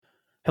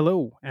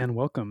Hello and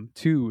welcome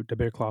to the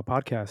Bear Claw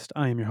Podcast.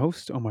 I am your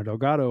host, Omar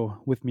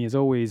Delgado. With me, as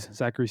always,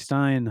 Zachary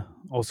Stein,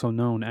 also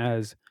known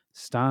as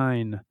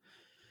Stein,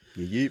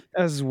 Yeep.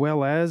 as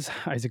well as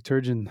Isaac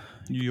Turgeon,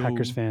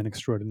 Packers Yo, fan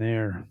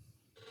extraordinaire.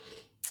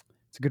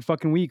 It's a good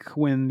fucking week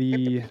when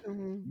the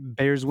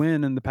Bears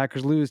win and the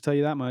Packers lose, tell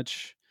you that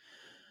much.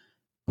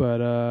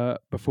 But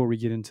before we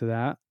get into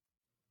that,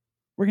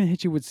 we're going to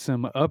hit you with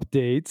some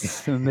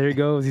updates. And there he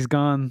goes. He's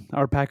gone.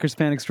 Our Packers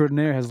fan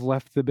extraordinaire has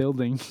left the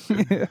building.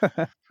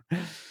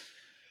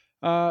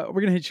 We're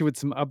going to hit you with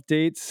some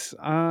updates.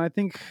 I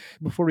think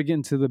before we get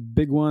into the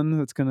big one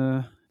that's going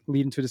to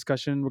lead into a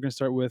discussion, we're going to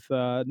start with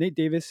Nate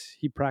Davis.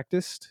 He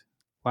practiced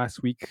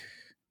last week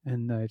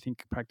and I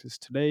think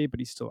practiced today, but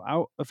he's still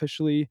out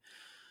officially.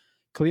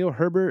 Khalil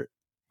Herbert,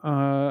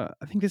 I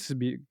think this would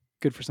be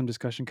good for some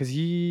discussion because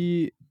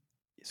he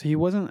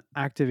wasn't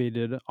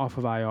activated off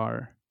of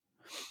IR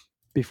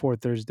before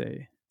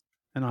Thursday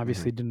and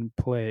obviously didn't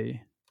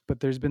play, but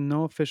there's been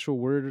no official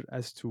word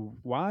as to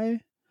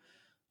why.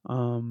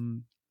 I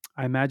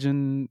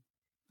imagine,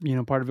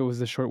 part of it was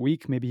the short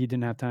week. Maybe he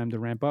didn't have time to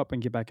ramp up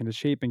and get back into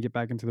shape and get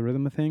back into the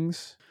rhythm of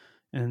things.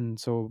 And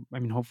so,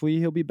 hopefully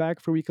he'll be back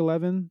for week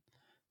 11.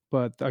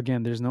 But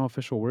again, there's no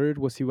official word.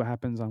 We'll see what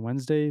happens on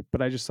Wednesday.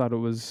 But I just thought it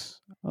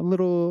was a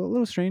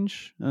little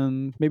strange.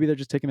 And maybe they're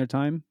just taking their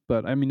time.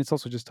 But it's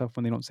also just tough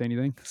when they don't say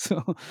anything.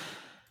 So,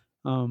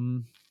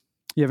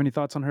 you have any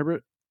thoughts on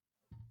Herbert,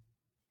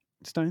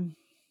 Stein?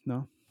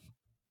 No.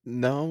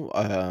 No,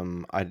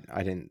 I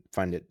didn't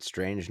find it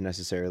strange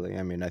necessarily.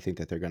 I mean, I think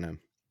that they're gonna.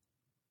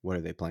 What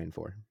are they playing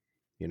for?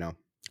 You know,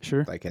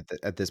 Sure. like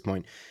at this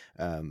point,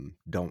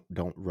 don't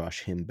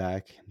rush him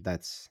back.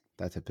 That's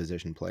a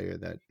position player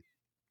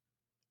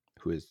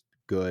who is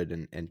good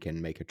and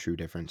can make a true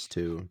difference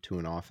to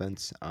an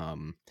offense.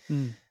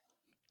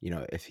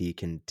 If he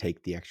can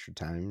take the extra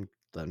time,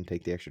 let him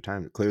take the extra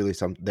time. Clearly,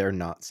 they're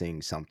not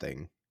seeing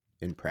something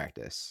in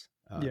practice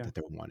Yeah. that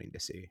they're wanting to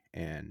see,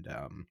 and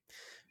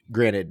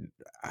granted,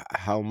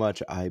 how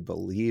much I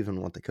believe in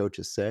what the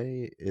coaches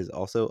say is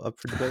also up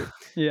for debate.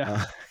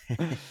 Yeah.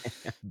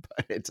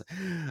 But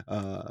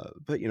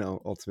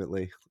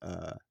ultimately,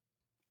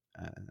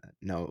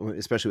 no,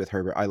 especially with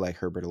Herbert, I like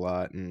Herbert a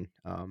lot, and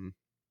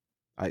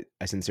I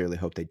sincerely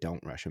hope they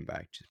don't rush him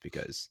back, just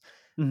because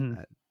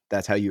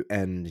that's how you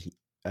end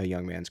a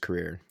young man's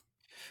career.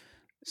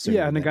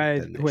 Yeah, and a guy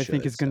than who I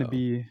think should, is going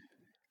to so.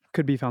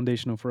 could be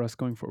foundational for us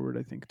going forward,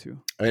 I think, too.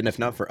 And if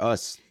not for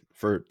us,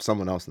 for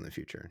someone else in the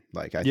future.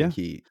 Like, I Yeah. think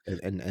he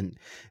and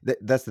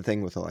that's the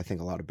thing with, I think,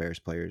 a lot of Bears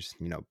players,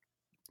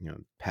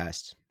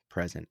 past,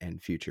 present,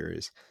 and future,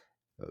 is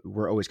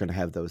we're always going to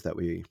have those that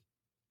we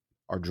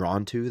are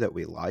drawn to, that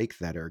we like,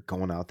 that are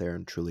going out there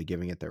and truly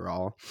giving it their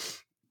all.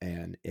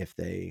 And if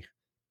the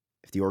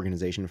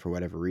organization, for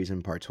whatever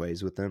reason, parts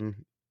ways with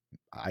them,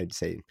 I'd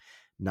say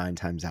 9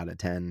 times out of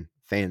 10,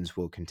 fans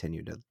will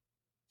continue to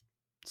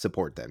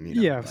support them.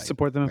 Yeah,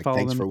 support them and follow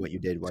thanks them for what you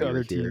did while to you were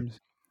other here. teams.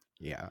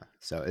 Yeah,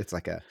 so it's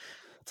like a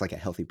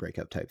healthy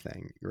breakup type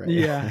thing, right?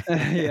 Yeah.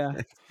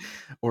 Yeah.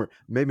 Or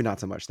maybe not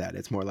so much that.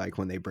 It's more like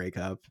when they break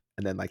up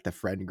and then, like, the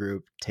friend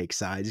group takes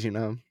sides,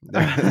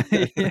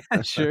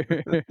 Yeah, sure.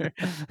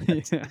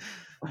 Yeah.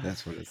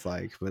 That's what it's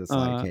like. But it's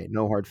like, hey,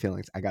 no hard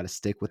feelings. I got to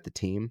stick with the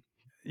team.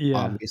 Yeah.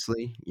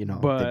 Obviously, they've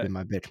But been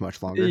my bitch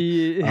much longer.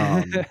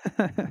 yeah.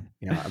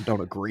 I don't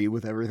agree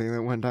with everything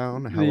that went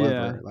down. Yeah.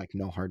 However, like,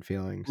 no hard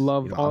feelings.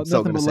 Love, I'm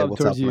still nothing gonna but say love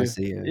what's up towards when I you.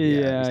 see you. Yeah,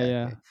 Yeah,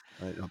 yeah.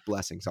 exactly.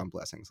 Blessings on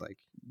blessings. Like,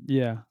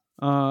 Yeah.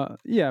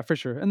 Yeah, for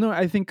sure. And no,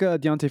 I think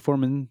Deontay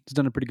Foreman has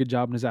done a pretty good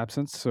job in his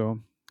absence,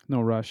 so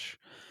no rush.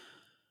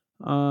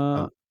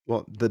 well,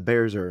 the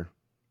Bears are,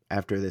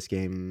 after this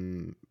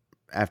game,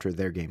 after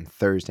their game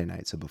Thursday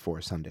night, so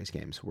before Sunday's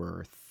games,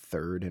 were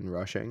third in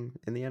rushing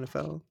in the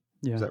NFL.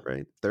 Is Yeah. that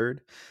right?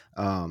 Third,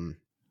 or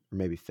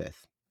maybe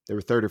fifth. They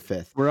were third or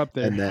fifth, We're up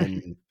there. and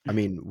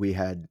then we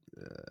had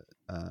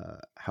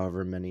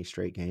however many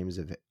straight games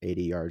of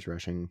 80 yards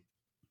rushing.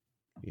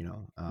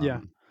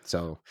 Yeah.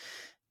 So,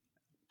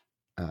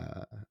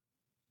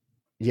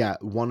 yeah,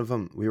 one of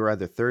them, we were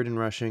either third in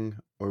rushing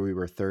or we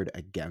were third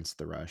against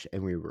the rush,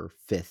 and we were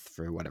fifth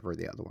for whatever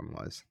the other one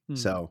was.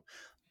 So,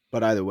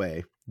 but either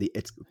way,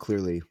 it's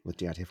clearly with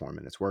Deontay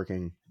Foreman, it's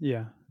working.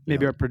 Yeah.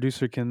 Maybe our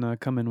producer can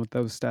come in with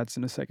those stats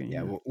in a second.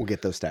 Yeah, we'll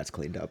get those stats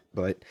cleaned up.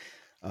 But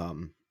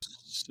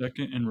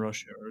second in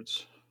rush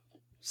yards.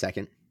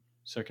 second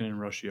in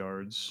rush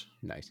yards.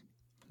 Nice.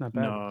 Not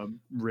bad. No,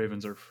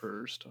 Ravens are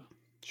first.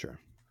 Sure.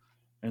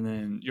 And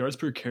then yards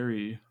per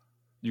carry,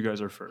 you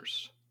guys are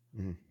first.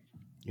 Mm-hmm.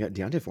 Yeah,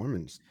 Deontay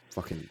Foreman's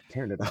fucking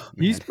tearing it up,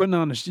 man. He's putting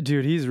on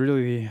dude. He's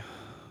really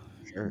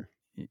sure.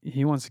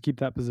 He wants to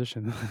keep that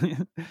position.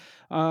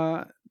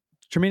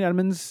 Tremaine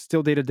Edmonds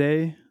still day to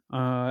day.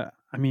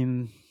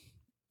 Again,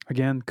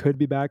 could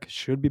be back,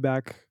 should be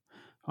back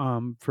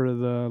for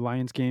the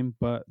Lions game,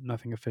 but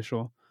nothing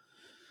official.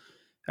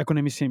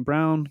 Equinemi St.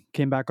 Brown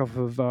came back off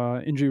of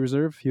injury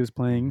reserve. He was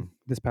playing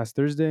this past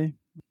Thursday.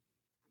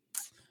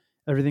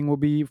 Everything will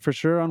be for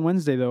sure on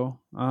Wednesday, though.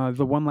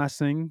 The one last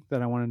thing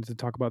that I wanted to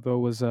talk about, though,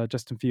 was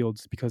Justin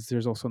Fields, because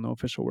there's also no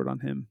official word on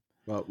him.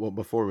 Well,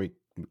 before we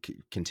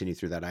continue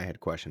through that, I had a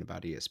question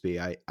about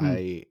ESB.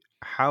 Mm.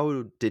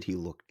 How did he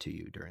look to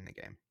you during the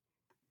game?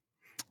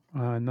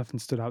 Nothing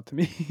stood out to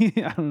me.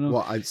 I don't know.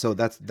 Well, so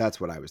that's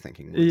what I was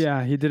thinking was,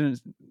 Yeah, he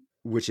didn't.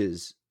 which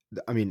is,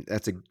 I mean,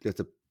 that's a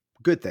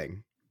good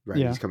thing, right?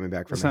 Yeah, He's coming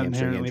back it's from a not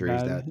hamstring inherently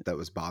injuries bad. that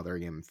was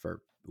bothering him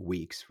for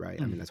weeks, right?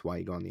 I mean, Mm. that's why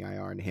you go on the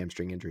IR, and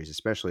hamstring injuries,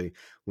 especially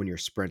when you're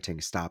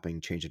sprinting,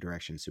 stopping, change of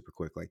direction super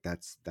quick, like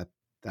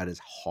that is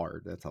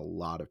hard. That's a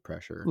lot of A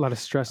pressure. lot of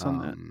stress on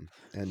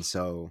that. And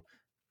so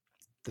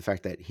the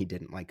fact that he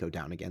didn't like go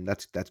down again,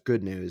 that's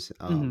good news.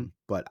 Hmm.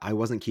 But I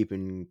wasn't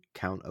keeping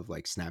count of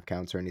like snap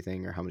counts or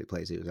anything, or how many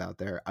plays he was out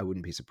there. I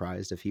wouldn't be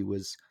surprised if he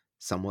was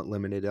somewhat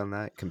limited on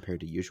that compared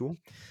to usual.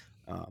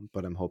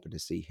 But I'm hoping to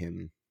see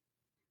him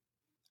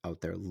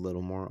out there a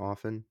little more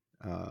often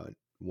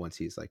once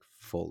he's like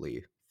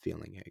fully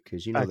feeling it,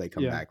 because Back,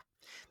 yeah,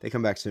 they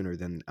come back sooner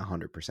than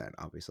 100%.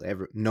 Obviously,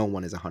 no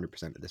one is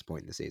 100% at this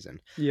point in the season.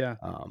 yeah,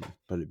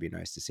 But it'd be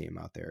nice to see him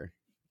out there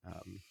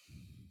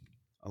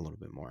a little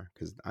bit more,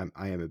 because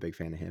I am a big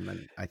fan of him,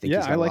 and I think yeah.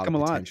 he's I got a like lot of him a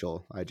lot.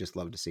 potential. I just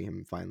love to see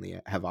him finally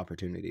have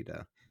opportunity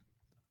to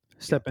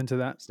Step into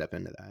that. step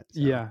into that.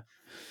 So Yeah,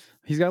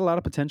 he's got a lot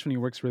of potential, and he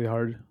works really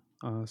hard.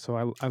 So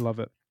I love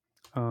it.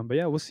 But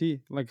yeah, we'll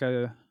see. Like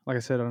I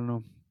said, I don't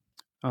know.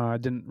 I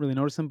didn't really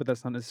notice him, but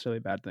that's not necessarily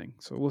a bad thing.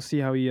 So we'll see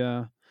how he's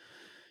gonna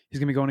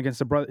be going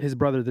against his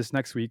brother this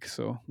next week.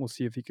 So we'll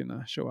see if he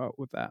can show out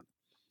with that.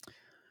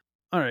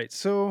 All right.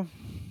 So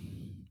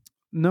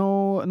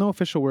no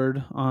official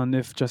word on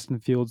if Justin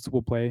Fields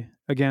will play.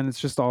 Again, it's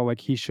just all like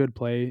he should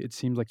play. It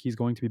seems like he's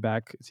going to be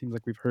back. It seems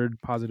like we've heard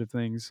positive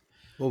things.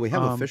 well, we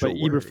have But official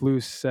word.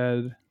 Eberflus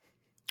said,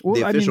 The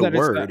well, I mean official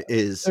that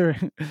it's that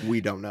word is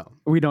we don't know.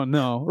 we don't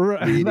know. We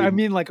I need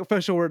mean, like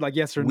official word, like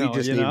yes or we no.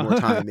 just You need know. more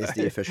time is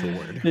the official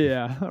word.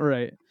 Yeah.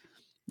 Right.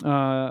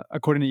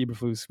 According to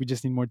Eberflus, we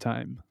just need more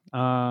time.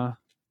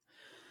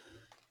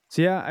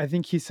 So yeah, I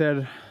think he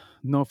said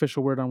no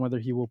official word on whether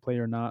he will play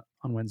or not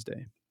on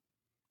Wednesday.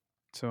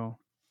 So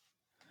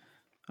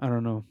I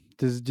don't know.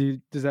 Does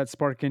that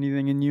spark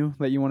anything in you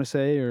that you want to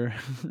say, or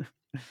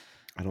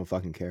I don't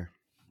fucking care.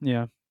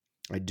 yeah?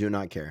 I do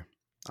not care.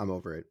 I'm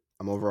over it.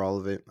 I'm over all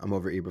of it. I'm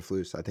over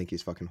Eberflus. I think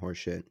he's fucking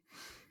horseshit.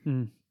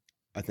 Mm.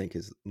 I think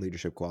his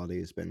leadership quality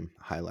has been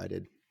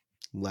highlighted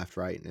left,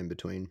 right, and in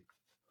between.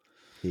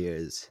 He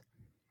is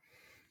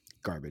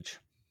garbage.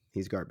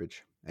 He's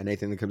garbage. And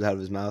anything that comes out of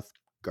his mouth,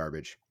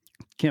 garbage.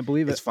 Can't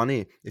believe It's it.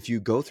 funny if you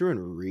go through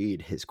and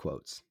read his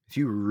quotes. If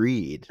you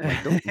read,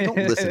 like, don't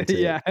listen to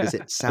Yeah. it because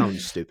it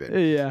sounds stupid.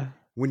 Yeah.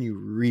 When you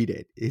read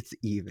it, it's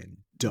even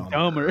Dumber.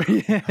 dumber.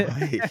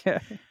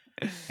 Like,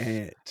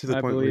 and to the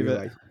I point where believe you're it.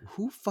 like,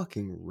 who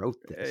fucking wrote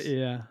this?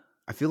 Yeah.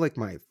 I feel like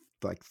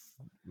like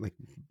like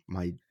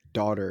my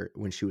daughter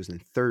when she was in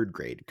third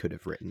grade could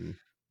have written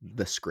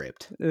the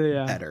script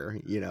Yeah. better,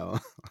 Yeah.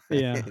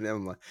 And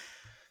I'm like,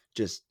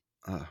 just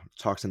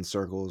talks in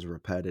circles,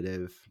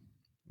 repetitive,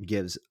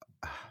 gives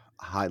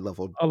high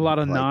level A lot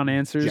of like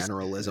non-answers.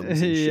 generalisms and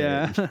shit,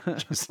 Yeah. and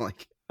just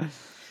like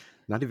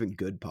not even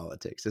good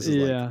politics. This is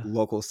like Yeah.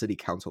 local city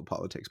council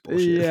politics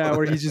bullshit. Yeah,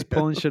 where he's just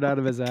pulling shit out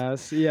of his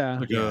ass.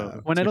 Yeah. Yeah,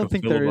 When It's I like a don't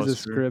think there is a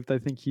filibuster. script, I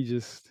think he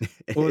just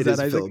what was it that, is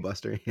a Isaac?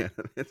 filibuster. Yeah,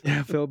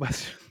 Yeah,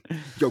 filibuster.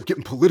 yo,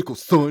 getting political,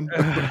 son.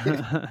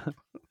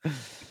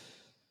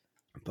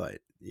 But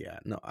yeah,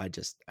 no, I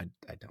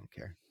don't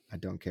care. I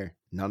don't care.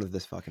 None of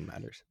this fucking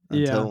matters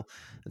Yeah.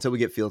 until we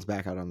get Fields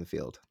back out on the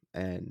field.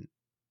 And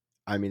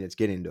I mean, it's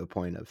getting to a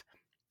point of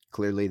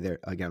clearly they're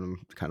again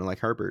kind of like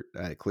Herbert.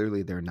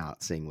 Clearly they're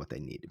not seeing what they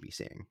need to be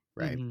seeing,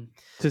 right? Mhm.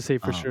 To say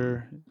for Um,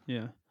 sure.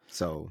 Yeah.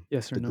 So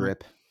Yes or the no.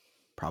 grip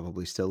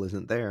probably still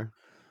isn't there,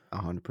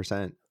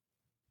 100%.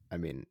 I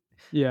mean,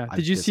 Yeah. Did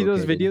I've you see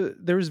those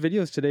dislocated. there was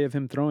videos today of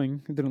him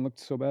throwing. It didn't look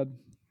so bad.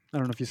 I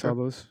don't know if you saw Sure.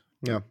 those.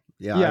 Yeah,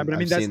 yeah. Yeah, but I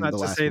mean I've that's seen not the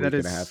to last say that week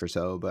and a half it's or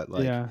so, but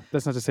like yeah,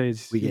 that's not to say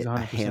we he's get a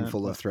 100%,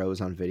 handful of but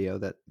throws on video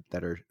that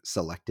are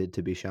selected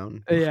to be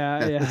shown. yeah,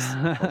 So,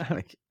 yeah.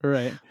 like,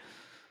 Right.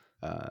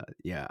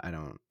 yeah, I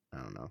don't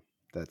know.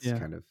 That's Yeah.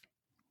 kind of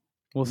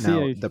We'll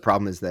now see. the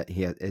problem is that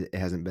it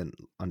hasn't been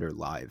under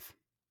live,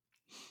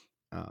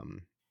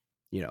 um,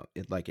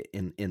 like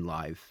in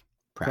live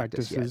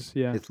practice yet. Practices,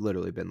 yeah. It's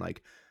literally been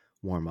like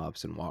warm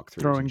ups and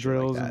walkthroughs Throwing and shit like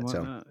drills and that. So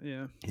whatnot.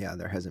 Yeah. yeah,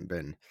 there hasn't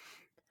been.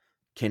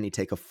 Can he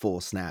take a full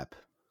snap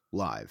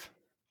live,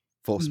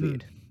 full Mhm.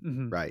 speed,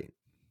 Mhm. right?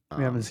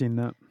 We haven't seen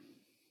that.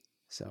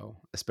 So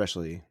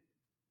especially,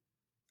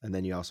 and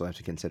then you also have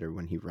to consider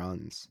when he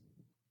runs.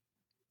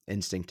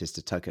 Instinct is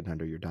to tuck it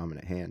under your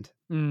dominant hand.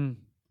 Mm.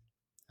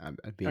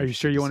 I'd be Are you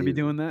sure interested you to wanna be see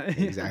doing that?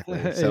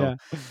 exactly. So Yeah.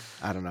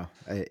 I don't know.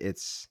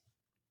 It's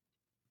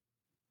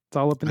It's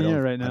all up in the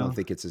air right I don't now.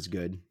 think it's as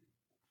good.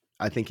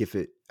 I think if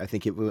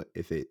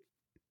it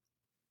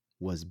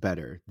was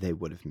better, they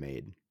would have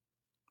made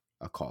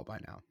a call by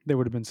now. They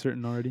would have been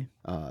certain already.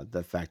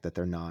 The fact that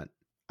they're not,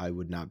 I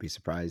would not be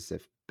surprised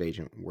if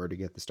Bajent were to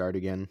get the start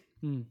again.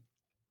 Mm.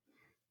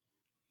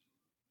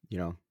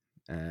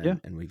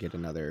 and we get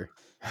another,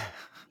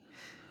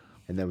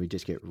 and then we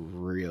just get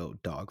real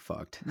dog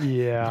fucked by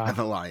Yeah.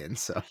 the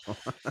Lions. So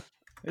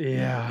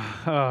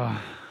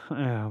Yeah.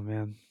 Oh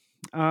man.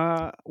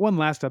 One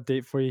last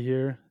update for you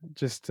here.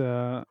 Just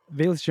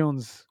Valus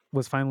Jones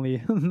was finally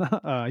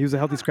he was a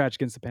healthy scratch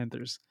against the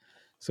Panthers.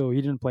 So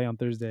he didn't play on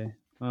Thursday,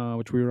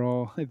 which we were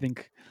all, I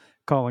think,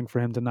 calling for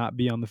him to not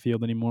be on the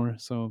field anymore.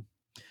 So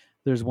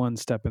there's one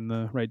step in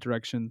the right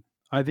direction.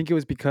 I think it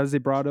was because they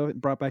brought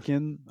back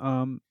in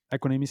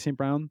Equinemi St.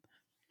 Brown.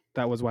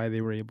 That was why they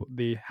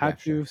yeah, had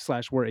sure,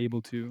 to / were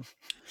able to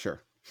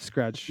sure,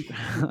 scratch.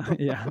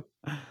 Yeah.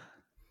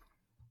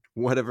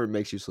 whatever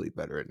makes you sleep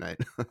better at night.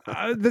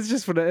 That's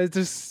just what it's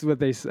just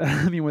what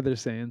I mean what they're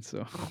saying.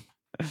 So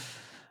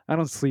I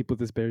don't sleep with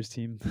this Bears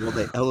team. Well,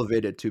 they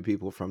elevated 2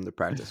 people from the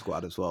practice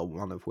squad as well,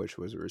 one of which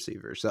was a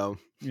receiver. So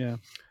Yeah.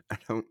 I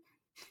don't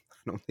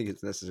think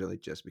it's necessarily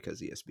just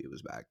because ESB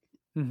was back,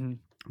 Hmm.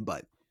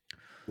 but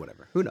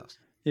whatever. Who knows?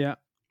 Yeah.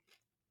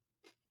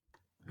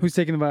 Who's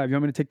taking the vibe? You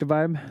want me to take the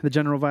vibe, the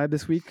general vibe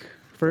this week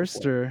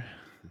first, for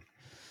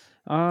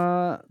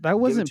or that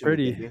wasn't to me,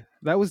 pretty. baby.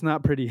 That was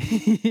not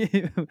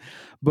pretty,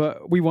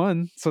 but we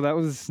won, so that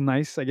was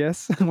nice. I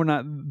guess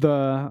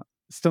we're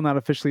still not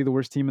officially the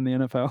worst team in the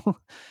NFL.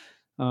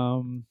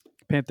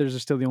 Panthers are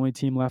still the only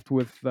team left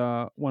with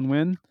one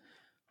win.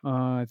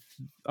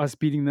 Us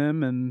beating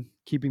them and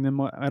keeping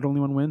them at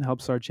only one win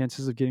helps our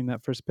chances of getting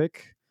that first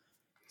pick.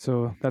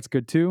 So that's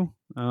good too.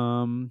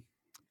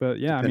 But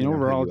yeah, I mean, Depending on who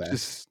overall, you ask.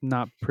 just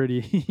not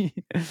pretty.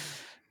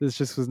 This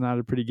just was not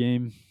a pretty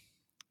game.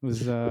 It was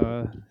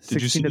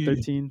Did you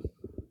 16-13.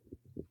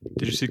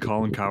 Did you see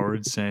Colin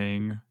Coward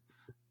saying,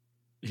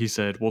 he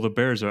said, well, the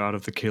Bears are out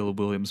of the Caleb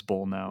Williams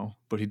Bowl now,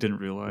 but he didn't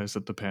realize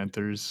that the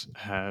Panthers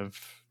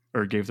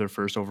gave their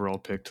first overall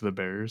pick to the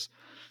Bears.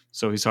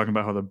 So he's talking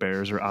about how the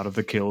Bears are out of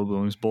the Caleb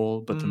Williams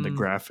Bowl, but then the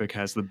graphic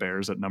has the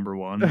Bears at number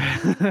 1.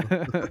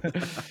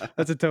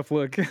 That's a tough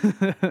look.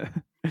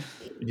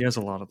 He has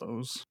a lot of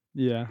those.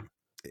 Yeah.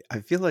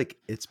 I feel like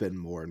it's been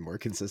more and more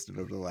consistent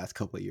over the last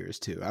couple of years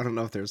too. I don't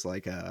know if there's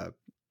like a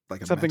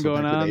Something mental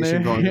going on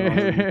degradation going on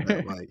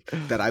there.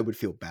 that I would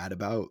feel bad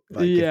about.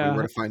 Like if we were Yeah.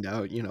 to find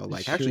out,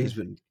 like actually Sure. he's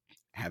been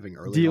having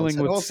early Dealing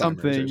onset with Alzheimer's or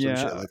something. some shit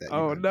Yeah. like that.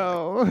 Oh I'd be like,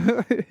 no. oh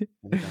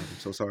my God, I'm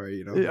so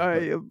sorry.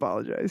 I But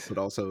apologize.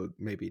 also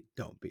maybe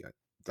don't be.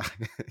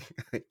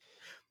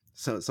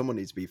 So someone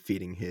needs to be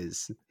feeding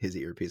his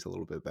earpiece a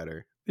little bit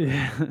better.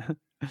 Yeah.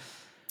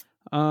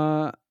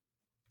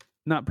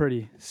 Not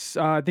pretty.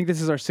 I think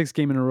this is our 6th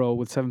game in a row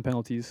with 7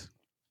 penalties.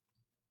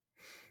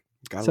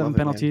 Gotta 7 love it,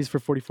 man. penalties for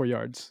 44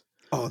 yards.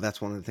 Oh,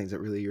 that's one of the things that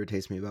really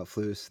irritates me about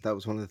Flus. That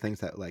was one of the things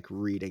that, like,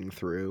 reading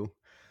through,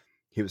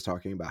 he was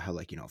talking about how,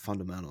 like,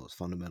 fundamentals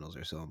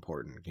are so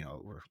important.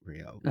 We're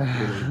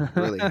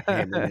really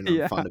hammered in on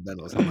Yeah.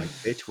 fundamentals. I'm like,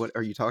 bitch, what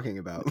are you talking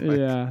about? Like,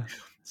 Yeah.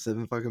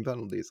 7 fucking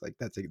penalties. Like,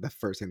 that's the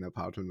first thing that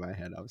popped in my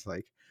head. I was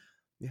like,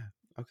 yeah,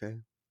 okay,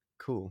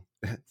 cool.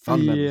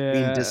 Fundamentals,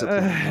 being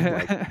disciplined. I'm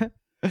like, Yeah.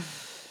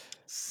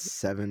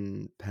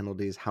 7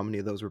 penalties. How many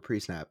of those were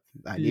pre-snap?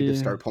 I need to Yeah.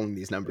 start pulling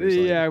these numbers.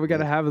 Yeah, we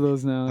gotta have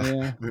those now.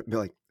 Yeah. Be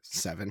like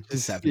 7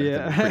 Just, of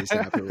them were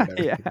pre-snap or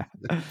whatever. yeah.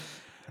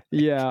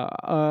 Yeah.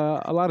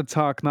 A lot of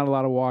talk, not a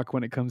lot of walk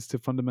when it comes to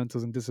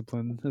fundamentals and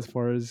discipline, as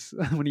far as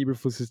when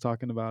Eberflus is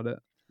talking about it.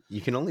 You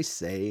can only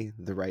say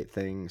the right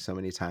thing so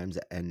many times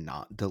and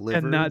not deliver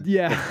And not,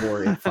 yeah.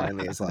 before it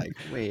finally is like,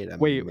 wait a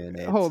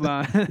minute. Hold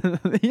on.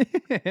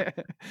 Yeah.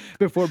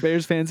 Before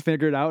Bears fans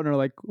figure it out and are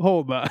like,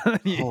 hold on.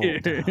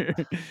 Hold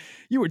up.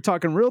 You were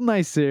talking real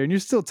nice there, and you're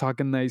still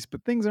talking nice,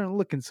 but things aren't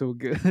looking so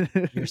good.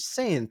 You're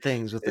saying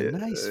things with a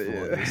nice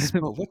voice,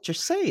 but what you're But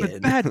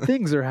saying. bad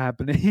things are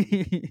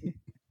happening.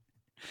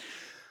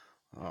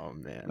 Oh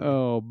man.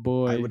 Oh I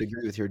boy. would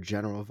agree with your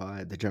general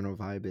vibe. The general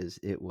vibe is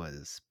it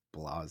was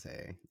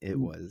blasé. It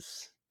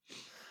was,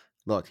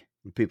 look,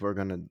 people are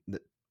gonna,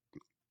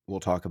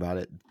 we'll talk about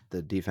it.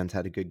 The defense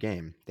had a good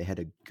game. They had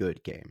a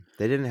good game.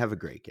 They didn't have a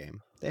great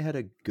game. They had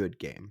a good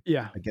game.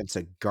 Yeah. Against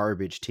a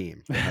garbage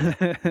team. They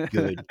had a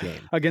good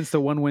game. Against a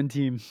 1-win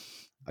team.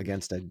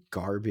 Against a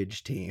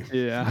garbage team.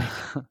 Yeah.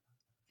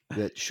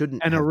 That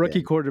shouldn't And a have rookie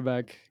been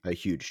quarterback. a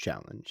huge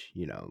challenge.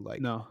 Like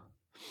No.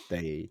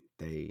 it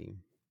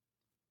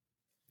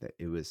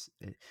was.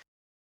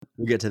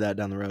 We'll get to that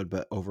down the road,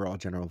 but overall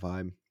general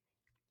vibe,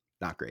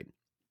 not great.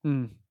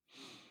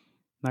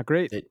 Not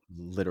great. It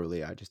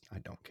literally, I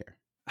don't care.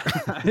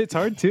 It's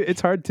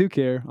hard to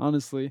care,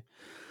 honestly.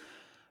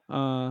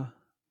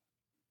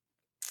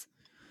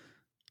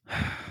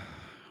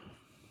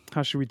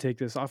 How should we take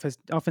this?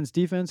 Offense,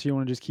 defense, or you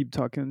want to just keep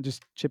talking,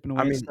 just chipping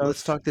away? I mean, stuff?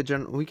 let's talk the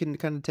general. We can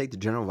kind of take the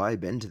general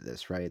vibe into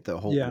this, right? The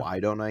whole why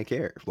don't I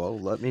care? Well,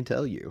 let me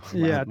tell you.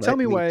 Yeah, tell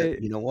me why.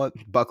 You know what?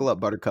 Buckle up,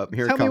 Buttercup.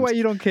 Here it comes. Tell me why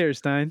you don't care,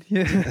 Stein.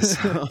 Yeah.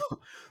 So,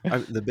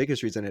 the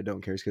biggest reason I don't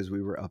care is because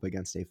we were up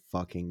against a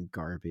fucking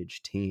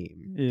garbage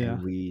team,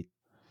 and we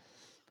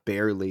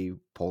barely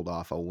pulled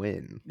off a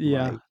win.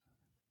 Yeah, like,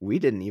 we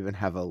didn't even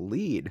have a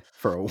lead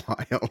for a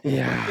while.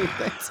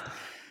 Yeah.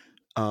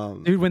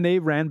 Dude, when they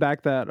ran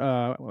back that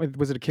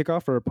was it a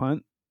kickoff or a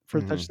punt for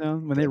a Mhm.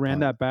 touchdown. When they Dead ran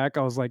punt. that back,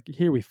 I was like,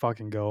 "Here we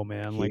fucking go,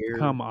 man! Like, Here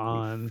come we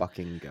on!"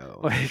 fucking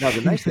go. Like, Now,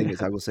 the nice thing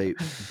is, I will say,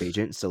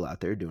 Bajent's still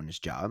out there doing his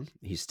job.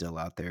 He's still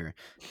out there,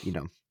 you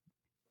know,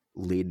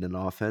 leading an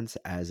offense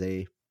as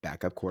a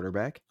backup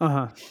quarterback.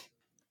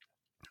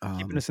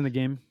 keeping us in the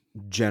game.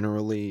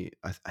 Generally,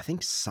 I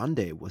think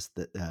Sunday was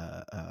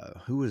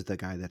the who was the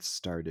guy that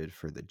started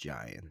for the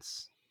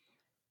Giants?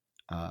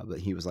 But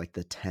he was like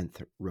the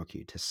 10th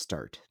rookie to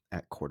start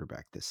at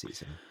quarterback this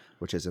season,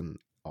 which is an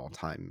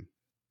all-time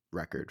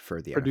record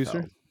for the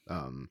Producer?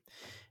 NFL.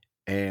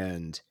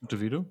 And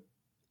DeVito?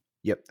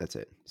 yep, that's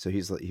it. So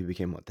he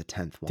became what, the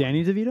 10th one?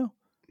 Danny DeVito?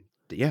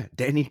 Yeah,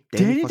 Danny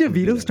Danny fucking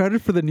DeVito DeVito.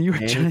 started for the New York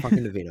Danny Giants.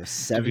 fucking DeVito,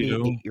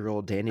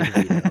 78-year-old Danny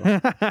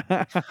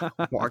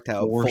DeVito walked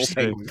out full 4'6".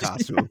 penguin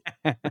costume.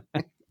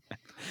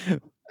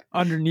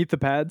 Underneath the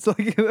pads.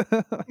 Like, You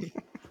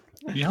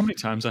know how many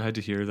times I had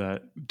to hear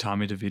that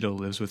Tommy DeVito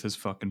lives with his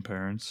fucking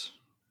parents?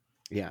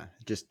 Yeah,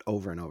 just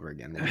over and over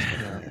again. They just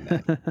kept playing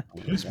that.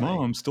 His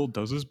mom still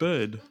does his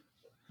bed.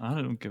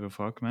 I don't give a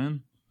fuck,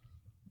 man.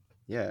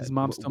 Yeah, his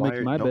mom's still why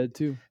making my bed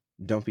too.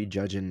 don't be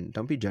judging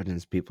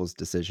people's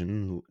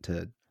decision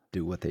to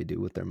do what they do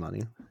with their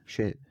money.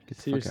 Shit, get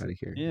the fuck out of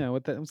here. Yeah,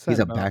 what's that He's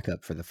a about?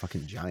 backup for the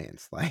fucking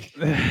Giants. Like,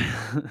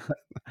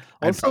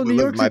 also, probably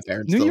live with my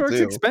parents New still, York's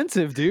too.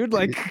 expensive, dude.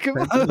 Like, come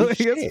Expensive on, as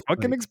like, it's shit.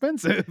 fucking Like,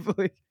 expensive.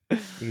 Like,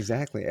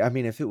 exactly. I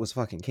mean, if it was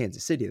fucking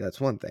Kansas City,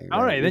 that's one thing. all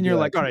Right? right, We'd then be you're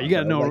like, like, all come right, on, you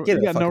got bro. no, Like, get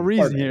you a got no fucking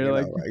reason partner, here. you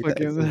Like, know, right?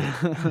 fucking,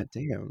 God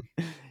damn.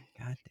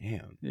 God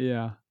damn.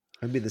 yeah.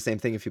 It'd be the same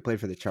thing if you played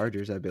for the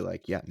Chargers. I'd be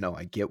like, yeah, no,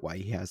 I get why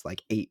he has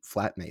like 8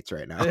 flatmates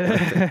right now.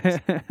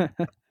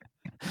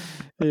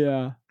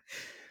 Yeah.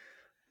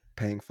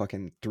 Paying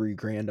fucking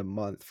 $3,000 a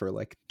month for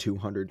like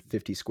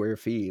 250 square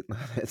feet.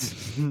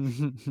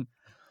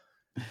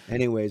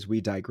 Anyways,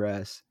 we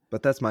digress.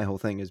 But that's my whole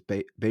thing is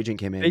Beijing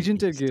came in.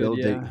 Agent did good,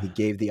 yeah. He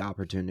gave the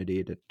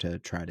opportunity to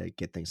try to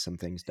get some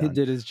things He done.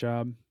 did his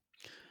job.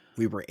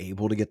 We were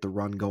able to get the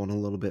run going a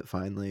little bit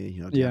finally.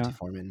 You know, Yeah. Deontay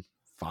Foreman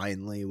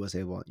finally was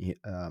able.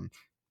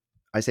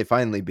 I say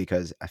finally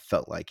because I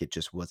felt like it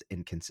just was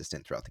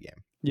inconsistent throughout the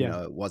game. You Yeah.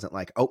 know, it wasn't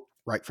like, oh,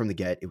 right from the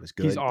get, it was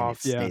good. He's and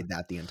off, it yeah. stayed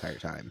that the entire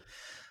time.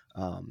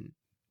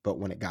 But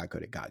when it got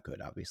good,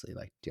 obviously.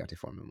 Like Deontay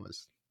Foreman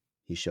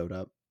he showed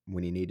up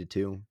when he needed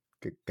to,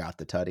 got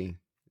the tutty,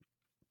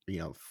 you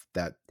know,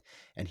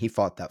 and he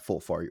fought that full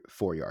 4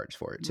 yards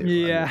for it too.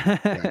 Yeah.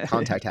 I mean,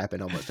 contact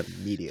happened almost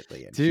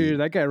immediately. And dude,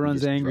 that guy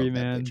runs just angry, drove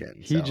that man. bitch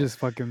in, He just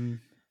fucking,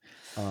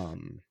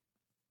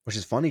 which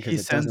is funny because he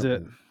sends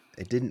it.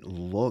 It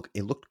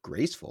looked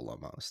graceful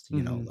almost,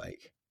 you know,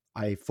 like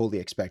I fully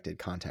expected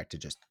contact to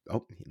just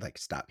like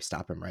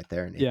stop him right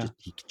there, and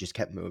he just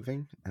kept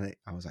moving, and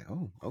I was like,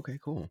 oh, okay,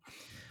 cool.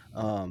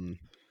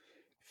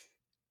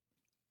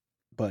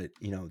 But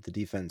you know, the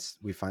defense,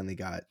 we finally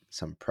got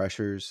some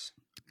pressures,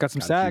 got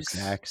some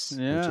sacks,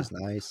 yeah, which is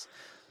nice.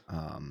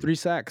 3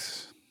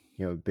 sacks.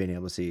 You know, being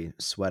able to see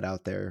Sweat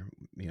out there,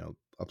 you know,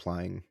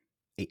 applying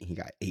he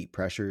got 8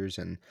 pressures,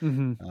 and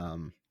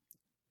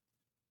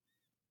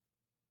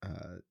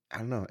I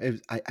don't know.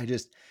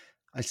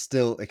 I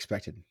still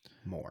expected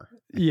more.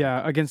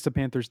 Yeah, against the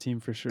Panthers team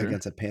for sure.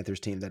 Against a Panthers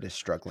team that is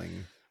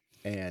struggling,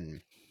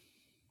 and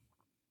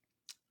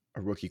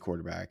a rookie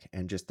quarterback,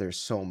 and just there's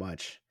so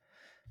much.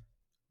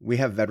 We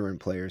have veteran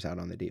players out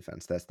on the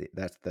defense. That's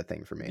the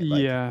thing for me.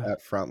 Like, yeah,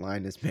 that front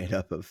line is made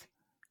up of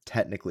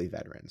technically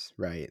veterans,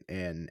 right?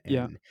 And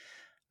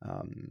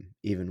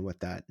even with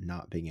that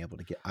not being able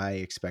to get, I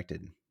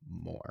expected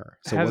more.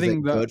 So was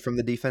it good from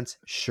the defense?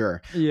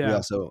 Sure. Yeah. We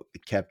also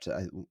kept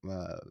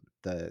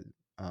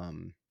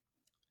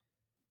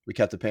we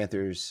kept the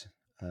Panthers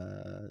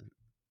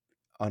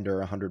under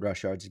 100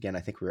 rush yards again. I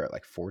think we were at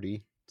like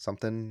 40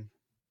 something.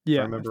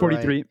 Yeah,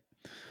 43.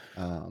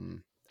 Right.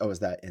 Oh, is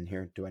that in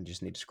here? Do I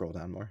just need to scroll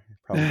down more?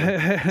 Probably.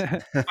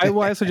 I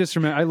also just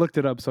remember I looked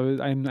it up,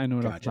 so I know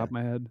it off the Gotcha. top of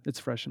my head.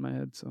 It's fresh in my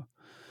head. So,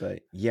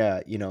 but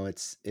yeah, you know,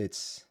 it's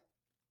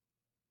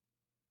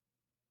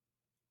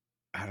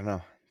I don't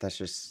know. That's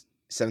just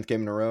 7th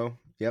game in a row.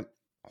 Yep,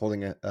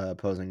 holding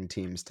opposing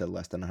teams to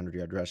less than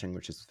 100-yard rushing,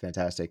 which is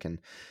fantastic. And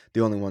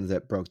the only ones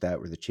that broke that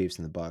were the Chiefs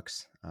and the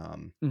Bucks.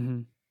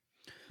 You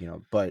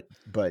know, but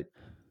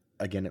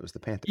again, it was the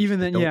Panthers. Even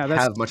then, they don't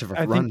have much of a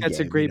run game. I think that's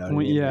a great point. I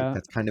mean? Yeah, like,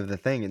 that's kind of the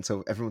thing. And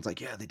so everyone's like,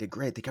 yeah, they did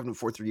great. They kept them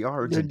 4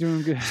 yards. They're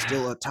doing good.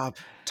 Still a top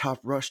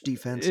rush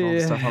defense and all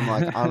this stuff. I'm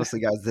like, honestly,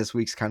 guys, this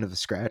week's kind of a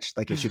scratch.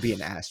 Like, it should be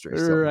an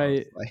asterisk.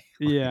 Right. Like,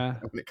 yeah.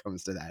 When it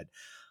comes to that.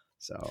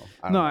 So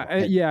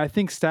I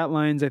think stat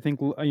lines. I think,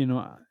 you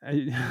know,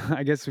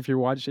 I guess if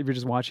you're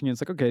just watching it,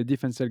 it's like, okay, the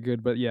defense did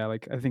good, but yeah,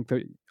 like I think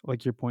that,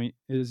 like, your point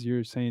is,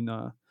 you're saying,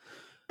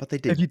 but they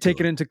did. If you take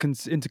it into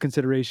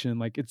consideration,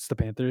 like, it's the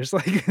Panthers.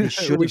 Like, they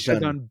should have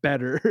done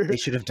better. They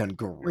should have done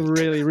great.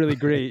 Really, really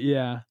great.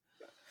 Yeah.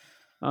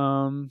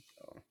 And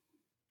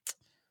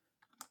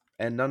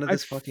none of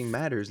this fucking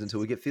matters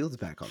until we get Fields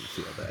back on the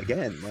field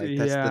again. Like,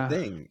 that's the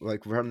thing.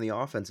 Like, from the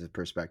offensive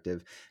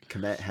perspective,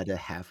 Kmet had a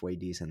halfway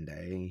decent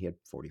day. He had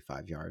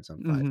 45 yards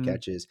on 5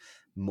 catches.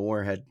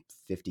 Moore had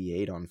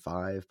 58 on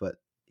 5, but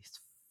he's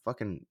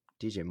fucking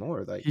DJ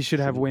Moore. Like, He should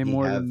have shouldn't way he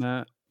more have than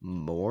that.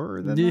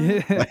 more than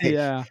that? Yeah, Like,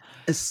 yeah.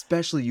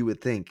 especially you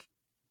would think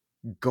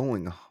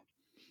going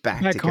back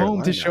to Back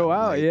home to Carolina, show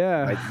out,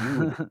 like you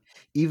would yeah.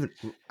 even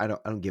I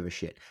don't give a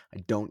shit. I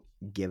don't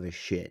give a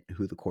shit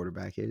who the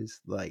quarterback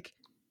is. Like,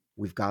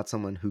 we've got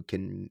someone who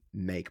can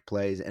make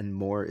plays, and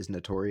Moore is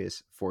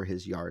notorious for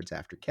his yards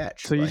after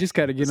catch. So you Like, just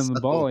gotta get him the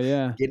so ball,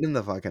 yeah. get him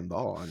the fucking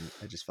ball, and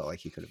I just felt like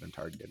he could have been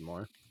targeted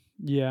more.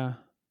 Yeah.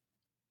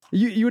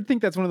 You would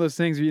think that's one of those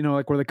things, you know,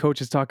 like where the coach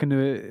is they're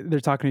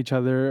talking to each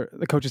other.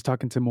 The coach is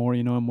talking to Moore,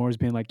 you know, and Moore's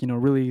being like, you know,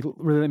 really,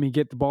 really let me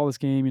get the ball this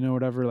game, you know,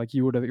 whatever. Like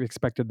you would have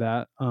expected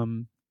that.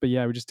 But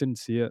yeah, we just didn't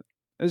see it.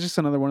 It's just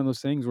another one of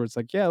those things where it's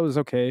like, yeah, it was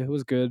okay, it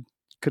was good,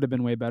 could have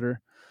been way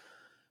better.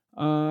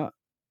 Uh,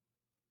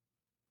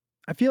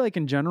 I feel like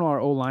in general our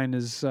O line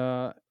is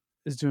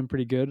doing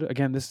pretty good.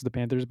 Again, this is the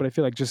Panthers, but I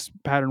feel like just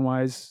pattern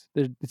wise,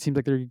 it seems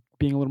like they're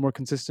being a little more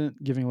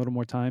consistent, giving a little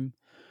more time.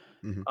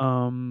 Mhm.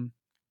 Um,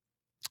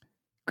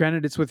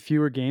 Granted, it's with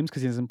fewer games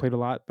because he hasn't played a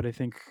lot, but I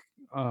think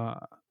uh,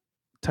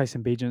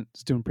 Tyson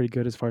Bagent's doing pretty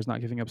good as far as not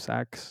giving up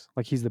sacks.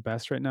 Like he's the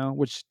best right now,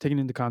 which taking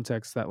into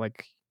context that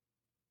like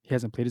he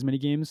hasn't played as many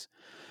games,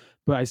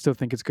 but I still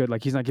think it's good.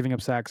 Like he's not giving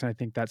up sacks, and I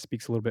think that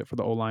speaks a little bit for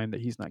the O line that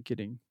he's not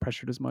getting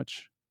pressured as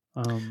much.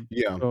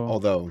 Yeah, So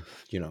although,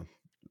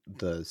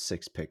 the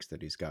 6 picks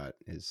that he's got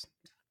is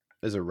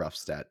a rough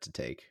stat to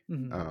take.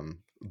 mhm.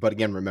 But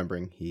again,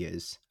 remembering he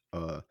is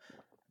a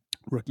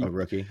Rookie,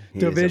 rookie. He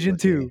is a Division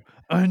rookie. Two,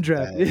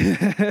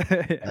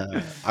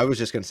 undrafted. I was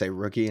just gonna say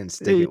rookie and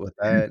stick Yeah. it with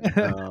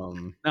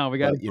that. No, we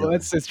got But to go.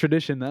 It's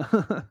tradition now.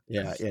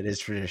 yeah, it is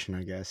tradition,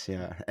 I guess.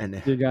 Yeah,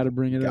 and You got to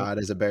bring it up. God,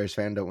 as a Bears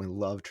fan, don't we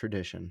love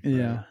tradition, right?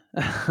 Yeah.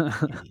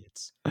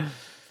 Idiots,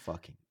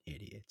 fucking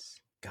idiots.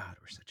 God,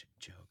 we're such a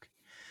joke.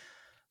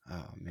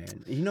 Oh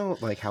man,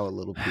 like how a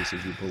little piece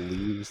of you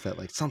believes that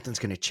like something's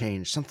gonna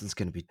change, something's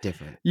gonna be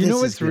different. You know This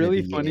is what's gonna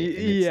really be funny? it,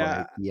 and it's Yeah.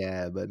 like,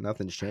 yeah, but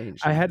nothing's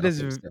changed I and had this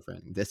nothing's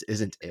different. This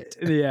isn't it.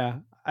 Yeah,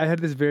 I had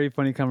this very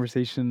funny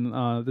conversation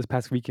this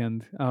past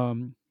weekend.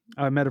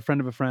 I met a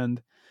friend of a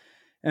friend,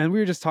 and we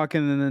were just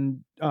talking, and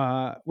then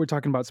we're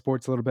talking about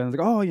sports a little bit. I was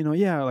like, "Oh, you know,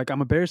 yeah, like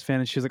I'm a Bears fan,"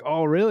 and she's like,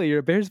 "Oh, really? You're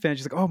a Bears fan?"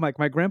 She's like, "Oh, my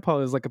grandpa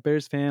is like a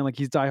Bears fan, like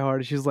he's diehard."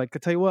 And she's like, "I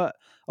tell you what,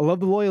 I love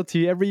the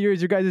loyalty. Every year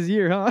is your guys'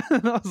 year, huh?"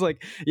 And I was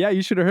like, "Yeah,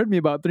 you should have heard me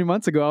about 3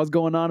 months ago. I was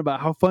going on about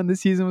how fun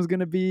this season was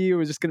going to be. It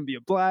was just going to be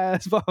a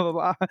blast." Blah blah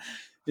blah.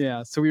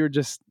 Yeah, so we were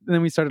just, and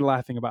then we started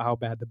laughing about how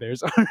bad the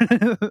Bears are.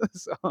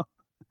 So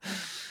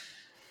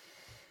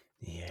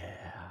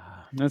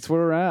Yeah. that's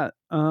where we're at.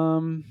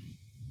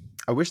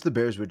 I wish the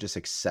Bears would just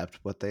accept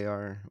what they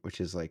are, which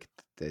is like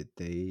that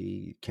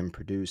they can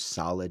produce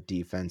solid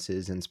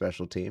defenses and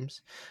special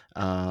teams.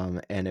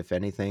 And if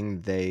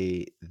anything,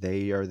 they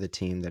are the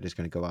team that is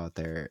going to go out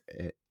there.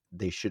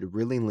 They should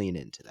really lean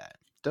into that.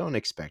 Don't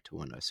expect to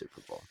win a Super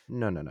Bowl.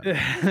 No, no, no, no,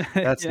 no.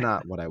 That's Yeah.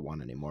 not what I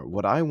want anymore.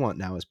 What I want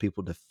now is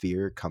people to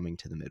fear coming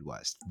to the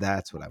Midwest.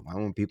 That's what I want.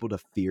 I want people to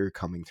fear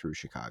coming through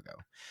Chicago.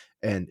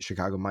 And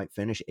Chicago might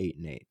finish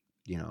 8-8.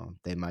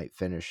 They might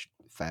finish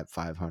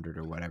 500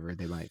 or whatever.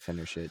 They might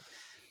finish it,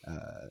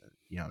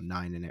 9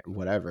 and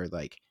whatever.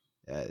 Like,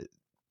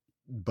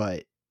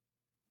 but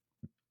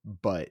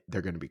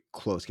they're going to be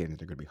close games.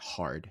 They're going to be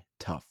hard,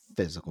 tough,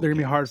 physical They're gonna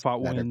be hard games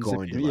fought that are wins if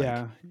going you, to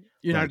yeah.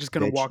 You're not just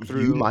gonna bitch. walk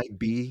through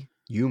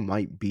You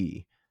might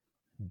be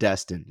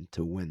destined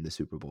to win the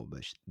Super Bowl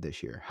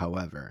this year.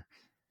 However,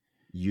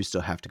 you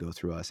still have to go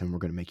through us, and we're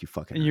going to make you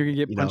fucking and you're earn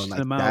gonna it. get And punched in the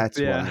like mouth. that's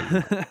what I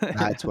want. Yeah.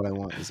 That's what I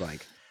want is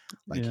like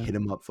Yeah. hit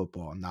him up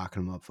football,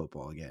 knocking him up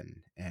football again.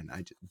 And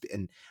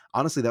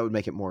honestly, that would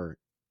make it more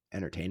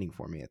entertaining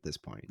for me at this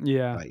point.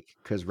 Yeah. Like,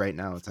 because right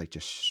now it's like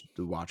just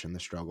watching the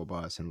struggle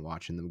bus and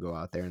watching them go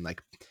out there and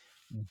like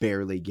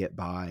barely get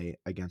by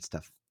against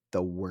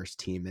the worst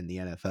team in the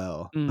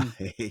NFL.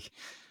 Mm, Like,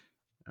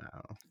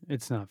 oh.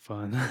 it's not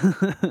fun.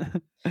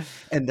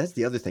 And that's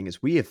the other thing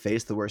is we have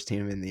faced the worst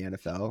team in the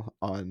NFL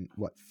on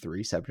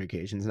 3 separate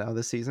occasions now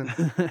this season,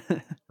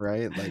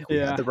 right? Like we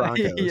had Yeah. the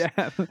Broncos.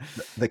 Yeah.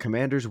 The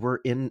Commanders were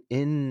in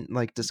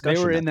like They were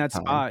discussion in at the that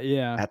time. spot,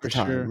 yeah, At for the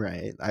time, sure.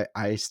 right?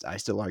 I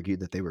still argue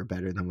that they were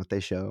better than what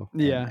they show,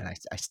 and Yeah.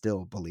 I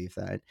still believe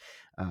that.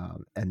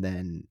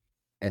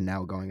 And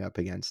now going up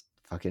against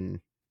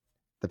fucking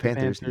the The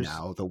Panthers, Panthers.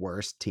 now the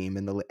worst team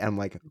in the league. I'm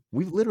like,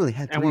 we've literally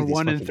had And 3 we're of these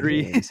 1 and fucking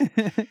 3. games.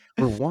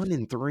 We're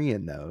 1-3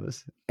 in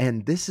those,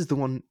 and this is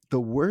the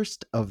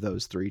worst of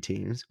those 3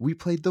 teams we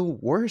played the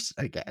worst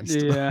against.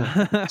 Just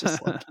Yeah.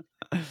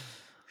 like,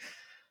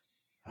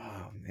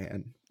 oh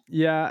man.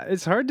 Yeah,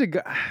 it's hard to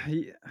go.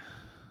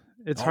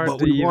 It's Oh, hard but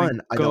to we even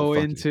won. I don't go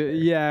fucking into, care.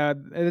 yeah,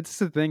 it's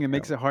the thing, it I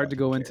makes don't it hard to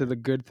fucking go into care. the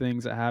good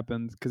things that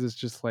happened because it's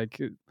just like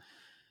it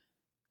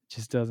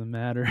just doesn't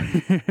matter.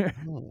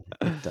 No,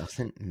 it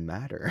doesn't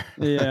matter.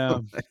 Yeah.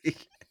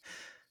 Like,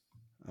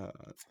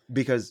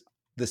 because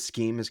the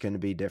scheme is going to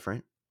be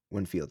different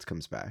when Fields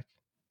comes back.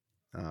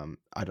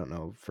 I don't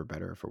know for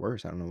better or for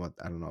worse. I don't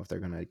know if they're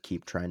going to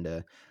keep trying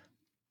to.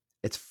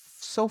 It's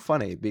so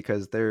funny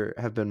because there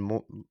have been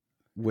more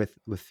with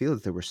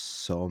Fields. There was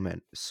so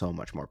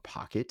much more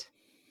pocket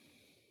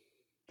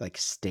like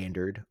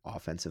standard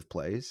offensive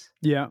plays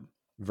Yeah.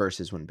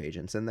 versus when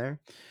Bajan's in there.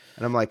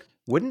 And I'm like,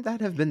 wouldn't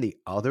that have been the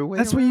other way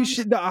That's what you around?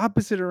 should, the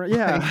opposite around.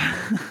 Yeah.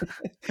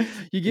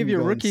 You give You your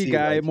go and rookie see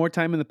guy like, more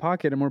time in the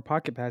pocket and more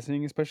pocket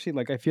passing, especially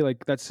like I feel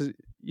like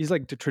he's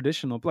like the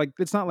traditional. Like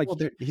it's not like well,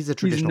 he's a he's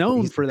traditional,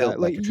 known he's for built that.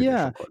 Like like a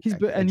yeah, traditional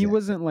quarterback. and he Exactly.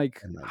 wasn't like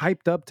And like,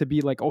 hyped up to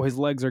be like, oh, his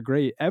legs are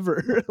great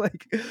ever.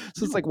 Like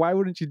so it's like, no. why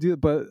wouldn't you do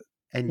it? But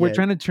And we're yet,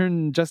 trying to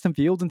turn Justin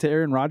Fields into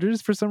Aaron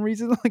Rodgers for some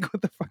reason. Like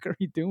what the fuck are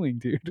you doing,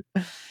 dude?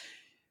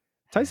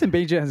 Tyson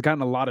Bagent has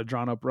gotten a lot of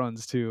drawn up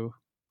runs too,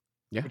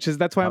 yeah, which is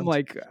that's why I'm tons.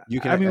 like, You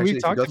can I mean, we actually, if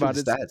you talked go through about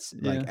the it. stats,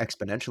 like Yeah,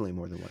 exponentially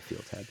more than what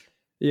Fields had.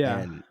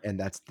 yeah, And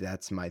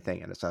that's my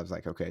thing. And so I was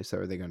like, okay, so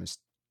are they going to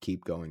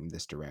keep going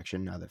this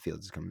direction now that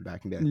Fields is coming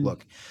back and be like, Mm.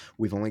 look,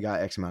 we've only got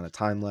X amount of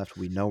time left.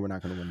 We know we're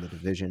not going to win the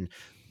division.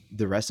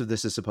 The rest of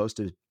this is supposed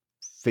to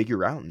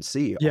figure out and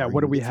see, yeah. are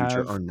What do you we the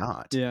future have? or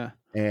not? Yeah,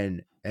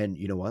 And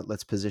you know what?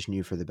 Let's position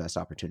you for the best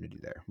opportunity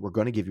there. We're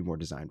going to give you more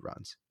designed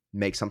runs.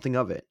 Make something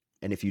of it.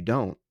 And if you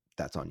don't,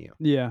 that's on you.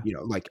 yeah. You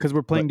know, like, Because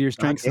we're but playing to your God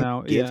strengths damn it,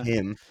 now. give Yeah,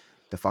 him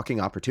the fucking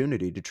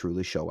opportunity to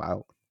truly show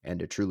out and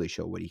to truly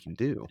show what he can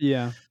do.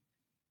 yeah,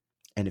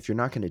 And if you're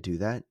not going to do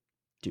that,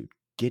 dude,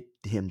 get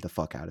him the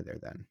fuck out of there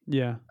then.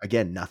 yeah.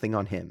 Again, nothing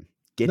on him.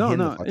 Get No, him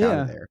the no. fuck out of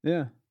Yeah, there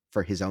yeah.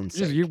 for his own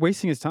You're sake.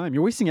 wasting his time.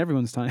 You're wasting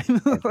everyone's time.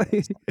 Everyone's Like,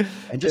 time.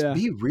 And just yeah,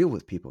 be real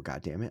with people,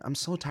 goddammit. I'm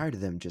so tired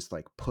of them just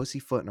like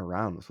pussyfooting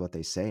around with what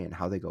they say and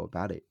how they go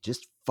about it.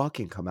 Just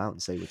fucking come out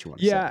and say what you want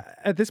to say. yeah.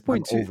 At this I'm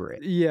point, too. over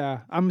it. Yeah,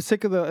 I'm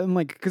sick of the and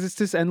like because it's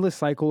this endless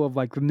cycle of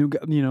like the new,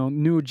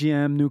 new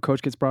GM, new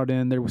coach gets brought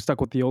in. They're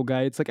stuck with the old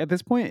guy. It's like at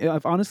this point,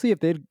 if honestly, if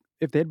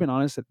they'd been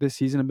honest at this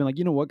season and been like,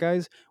 you know what,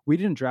 guys, we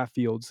didn't draft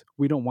Fields.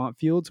 We don't want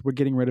Fields. We're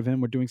getting rid of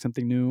him. We're doing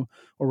something new,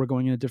 or we're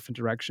going in a different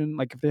direction.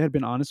 Like if they had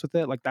been honest with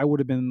it, like that would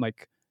have been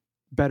like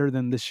better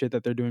than this shit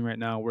that they're doing right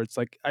now. Where it's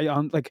like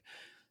like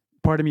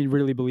part of me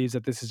really believes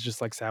that this is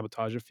just like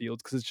sabotage of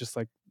Fields because it's just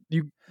like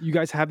you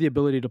guys have the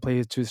ability to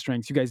play to his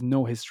strengths. You guys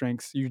know his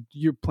strengths.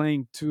 You're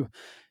playing to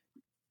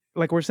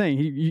like we're saying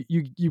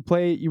you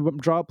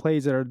draw up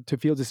plays that are to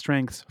Fields'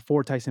 strengths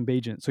for Tyson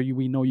Bagent. So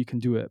we know you can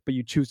do it, but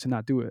you choose to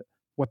not do it.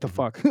 What the Mhm.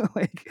 fuck?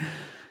 Like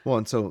Well,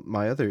 and so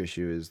my other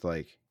issue is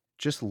like,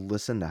 just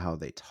listen to how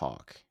they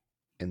talk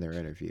in their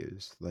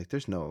interviews. Like,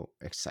 there's no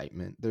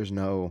excitement. There's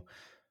no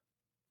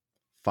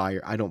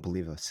fire. I don't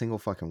believe a single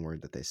fucking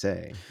word that they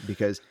say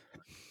because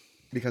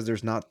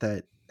there's not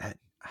that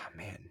oh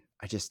man,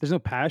 I just there's no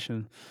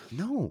passion.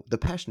 no, the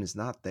passion is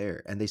not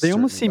there, and they They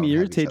almost certainly seem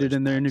don't have each irritated other's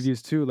in their backs.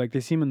 interviews too. Like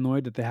they seem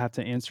annoyed that they have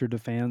to answer to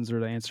fans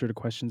or to answer to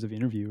questions of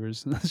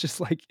interviewers. And it's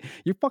just like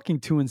you're fucking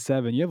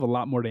 2-7. You have a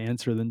lot more to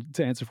answer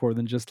for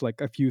than just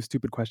like a few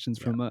stupid questions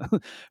Yeah, from a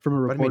from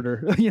a but I mean,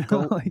 reporter. You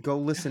know, like go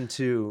listen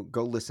to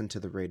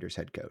the Raiders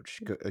head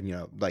coach, you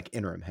know, like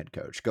interim head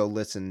coach. Go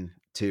listen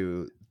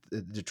to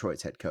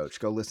Detroit's head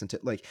coach. Go listen to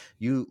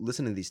you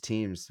listen to these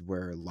teams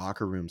where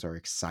locker rooms are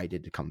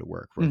excited to come to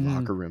work, where mhm.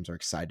 locker rooms are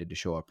excited to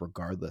show up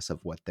regardless of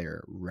what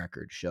their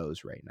record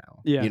shows right now.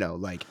 Yeah. You know,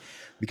 like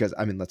because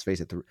I mean, let's face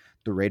it,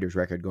 the Raiders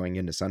record going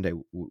into Sunday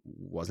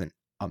wasn't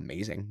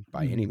amazing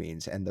by any Mhm.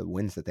 means, and the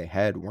wins that they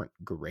had weren't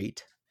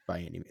great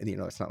by any. You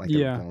know, it's not like they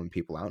were Yeah. blowing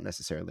people out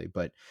necessarily,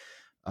 but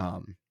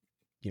um,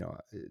 you know,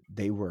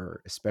 they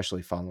were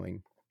especially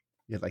following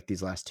like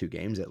these last two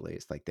games at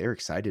least, like they're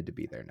excited to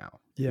be there now.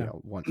 You Yeah. know,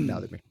 one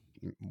now that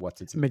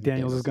McDaniels is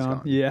McDaniels is gone.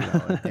 gone, you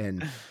know,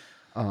 Yeah.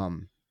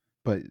 um,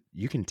 but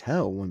you can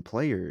tell when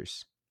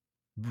players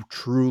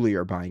truly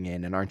are buying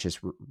in and aren't just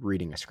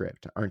reading a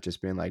script, aren't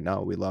just being like,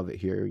 no, we love it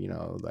here, you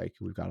know, like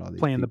we've got all these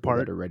Playing the people that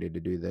part. are ready to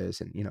do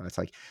this, and you know, it's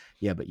like,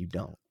 yeah, but you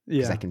don't,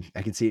 because Yeah.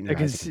 I can see it in I your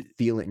can eyes, I can see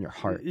feel it in your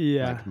heart.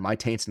 yeah. Like my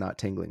taint's not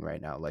tingling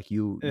right now. Like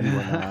you are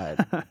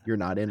not, you're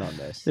not in on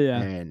this,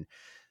 Yeah. and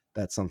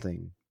that's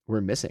something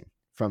we're missing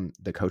from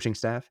the coaching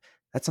staff.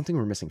 That's something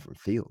we're missing from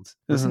Fields.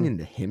 Uh-huh. Listening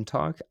to him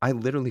talk, I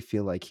literally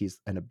feel like he's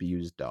an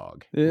abused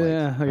dog. Like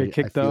Yeah, like a I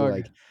kick feel dog.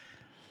 like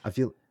I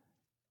feel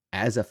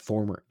as a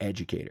former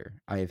educator,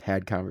 I have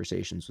had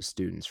conversations with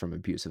students from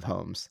abusive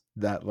homes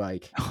that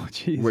like Oh,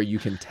 where jeez. you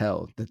can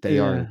tell that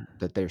Yeah.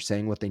 they're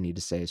saying what they need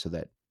to say They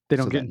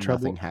don't so get that in nothing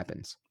trouble.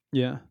 happens.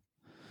 Yeah.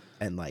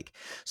 And like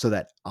so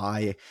that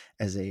I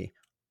as a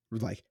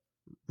like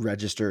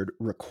registered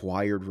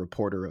required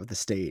reporter of the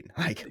state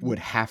like would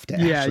have to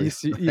Yeah, you actually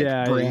see like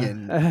yeah, bring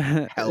in yeah.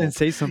 And help.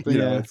 say something, You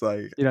know, yeah. it's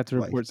like You'd have to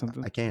report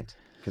something. I can't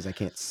because I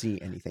can't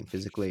see anything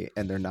physically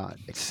and they're not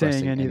Saying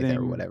expressing anything or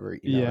anything. whatever,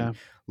 you know, and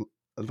Yeah.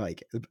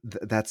 like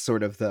that's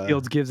sort of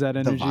Fields gives that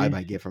the vibe energy.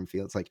 I get from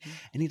Fields. Like,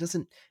 and he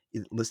doesn't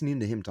listening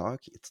to him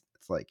talk. It's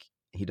like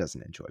he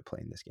doesn't enjoy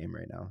playing this game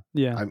right now.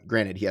 Yeah. I'm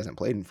granted he hasn't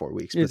played in 4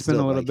 weeks, but It's been a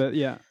still, little bit,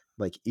 yeah.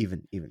 like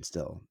even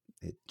still,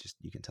 it just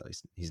you can tell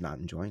he's not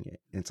enjoying it.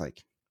 And it's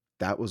like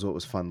that was what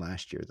was fun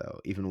last year, though.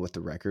 Even with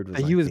the record, was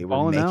He like was they were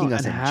balling out making and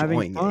us having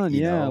enjoying it, fun,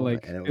 you yeah, know.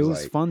 like, And it it was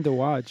was like fun to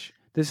watch.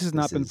 This has this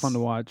not been fun to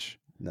is watch.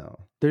 no,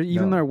 There no.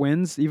 even our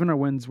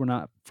wins were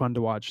not fun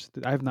to watch.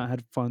 I have not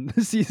had fun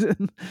this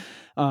season.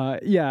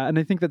 Yeah, and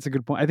I think that's a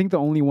good point. I think the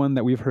only one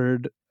that we've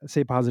heard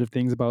say positive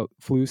things about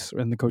Flus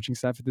and the coaching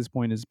staff at this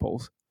point is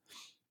Poles.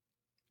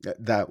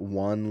 That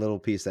one little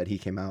piece that he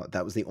came out,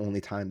 that was the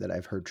only time that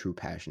I've heard true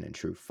passion and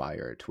true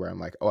fire to where I'm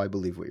like, oh, I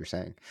believe what you're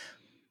saying.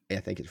 I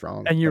think it's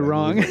wrong, And you're but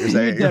I believe wrong. what you're You're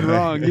saying. dead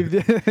wrong.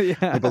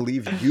 Right? Yeah. I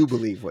believe you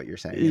believe what you're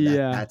saying, and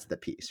Yeah. that's the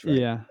piece, right?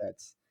 Yeah.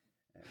 That's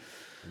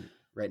and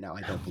right now.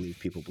 I don't believe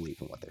people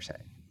believe in what they're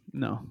saying.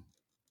 No.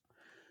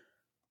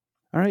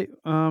 All right.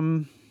 I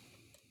mean,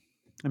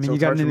 So you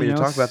it's got hard for me anything to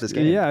talk else? about this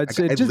game. Yeah, I it's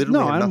just literally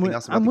no. have nothing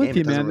else about I'm the with game.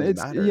 you, It doesn't man. really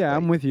It's matter.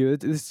 I'm Like, with you.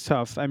 It's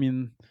tough. I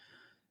mean,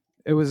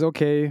 it was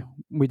okay.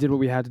 We did what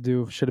we had to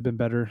do. Should have been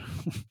better.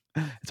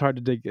 It's hard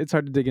to dig. It's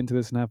hard to dig into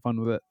this and have fun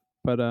with it.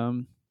 But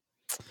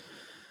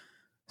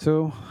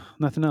so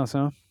nothing else,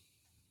 huh?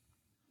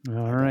 All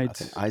I got right.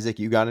 nothing. Isaac,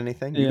 you got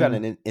anything? You got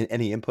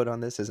any input on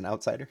this as an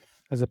outsider?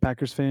 As a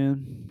Packers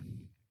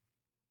fan,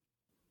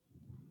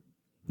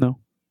 no.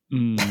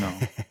 No.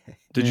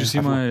 Did Yeah. you see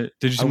my I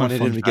my wanted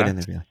fun him to get in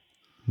fact? there.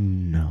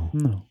 And be like, no.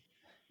 No.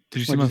 Did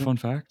you see What'd my you say? fun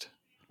fact?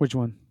 Which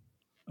one?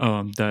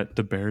 That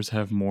the Bears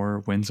have more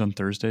wins on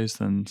Thursdays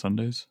than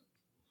Sundays.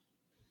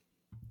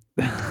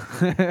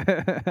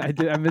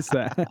 I missed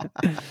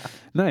that.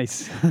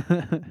 Nice.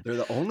 They're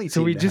the only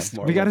So team we to have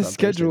more got to wins on Thursday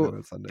schedule. than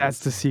on Sundays. That's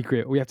the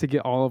secret. We have to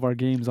get all of our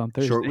games on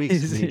Thursdays. Short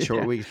weeks. We need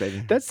short Yeah. weeks,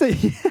 baby. That's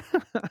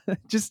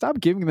just stop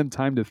giving them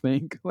time to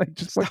think. Like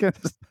just fucking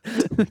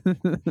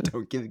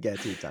Don't give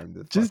Gatsby time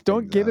to just fuck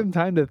don't things give up. him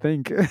time to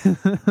think.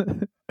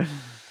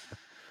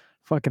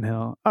 Fucking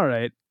hell. All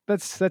right.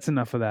 That's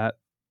enough of that.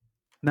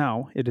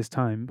 Now it is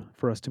time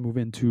for us to move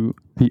into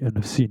the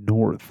NFC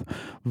North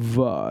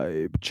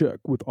vibe check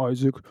with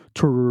Isaac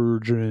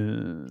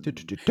Turgeon.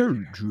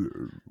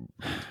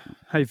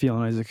 How you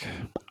feeling, Isaac?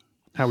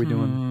 How we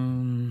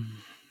doing?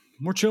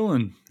 We're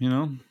chilling, you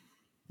know?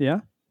 Yeah?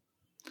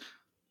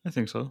 I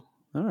think so.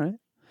 All right.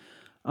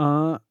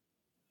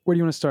 Where do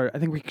you want to start? I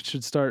think we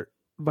should start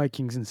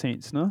Vikings and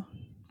Saints, no?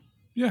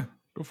 Yeah,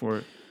 go for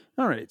it.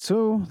 All right.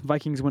 So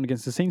Vikings won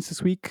against the Saints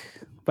this week.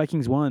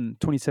 Vikings won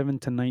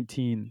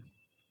 27-19.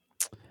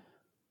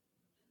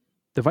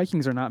 The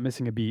Vikings are not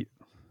missing a beat.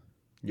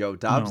 Yo,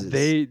 Dobbs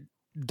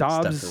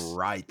Dobbs stepped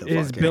right the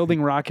is fuck in.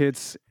 building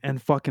rockets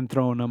and fucking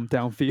throwing them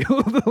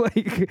downfield.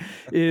 Like,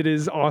 it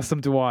is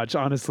awesome to watch,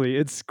 honestly.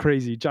 It's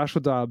crazy.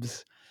 Joshua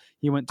Dobbs,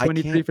 he went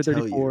 23 for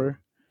 34.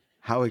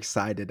 How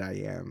excited I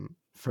am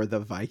for the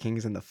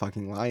Vikings and the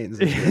fucking Lions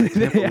this year. I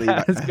can't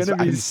believe it's gonna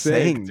be I'm sick,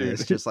 saying dude.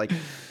 this. Just like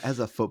as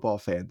a football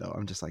fan, though,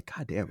 I'm just like,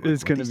 God damn,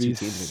 It's what gonna these be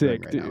two teams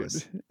sick, are doing right now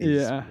dude.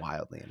 is Yeah.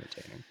 wildly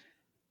entertaining.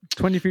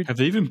 23. Have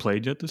they even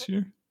played yet this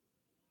year?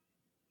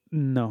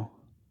 No.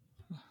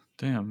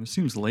 Damn, it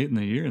seems late in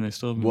the year and they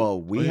still haven't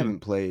Well, we played. haven't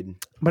played.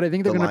 But I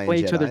think they're The going to play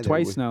Lions each yet other either.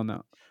 twice now.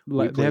 We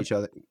Like, play each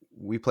other.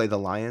 We play the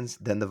Lions,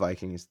 then the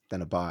Vikings,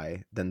 then a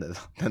bye, then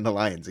the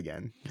Lions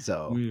again.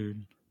 So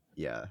Weird.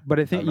 yeah, But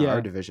I think our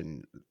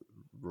division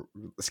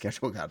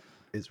schedule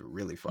is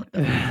really fucked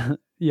up.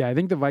 Yeah, I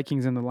think the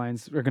Vikings and the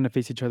Lions are going to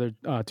face each other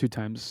 2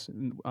 times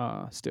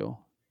still.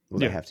 Well,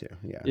 they Yeah. have to.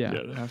 Yeah. Yeah.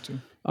 Yeah, they have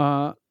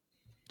to.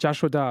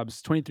 Joshua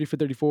Dobbs, 23 for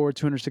 34,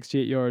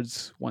 268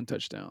 yards, 1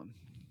 touchdown.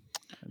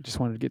 I just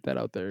wanted to get that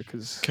out there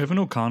because Kevin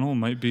O'Connell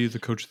might be the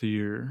coach of the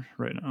year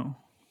right now.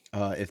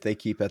 If they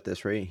keep at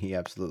this rate, he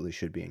absolutely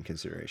should be in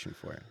consideration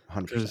for it.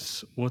 100%.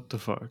 Because what the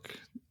fuck?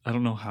 I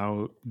don't know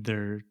how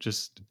they're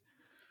just.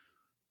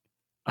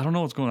 I don't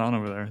know what's going on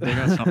over there. They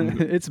got something.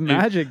 it's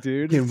magic,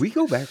 dude. Can we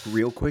go back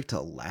real quick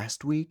to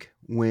last week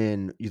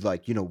when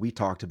we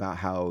talked about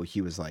how he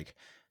was like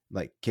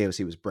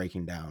KOC was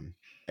breaking down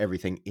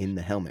everything in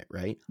the helmet,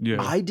 right?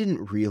 Yeah. I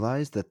didn't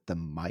realize that the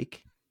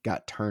mic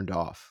got turned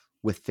off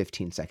with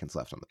 15 seconds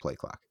left on the play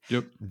clock.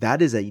 Yep.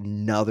 That is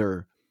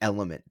another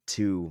element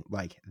to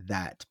like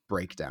that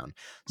breakdown.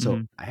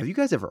 So have you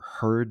guys ever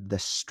heard the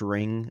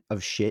string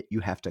of shit you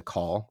have to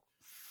call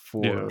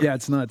for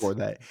it's nuts. for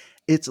that?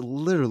 It's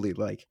literally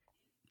like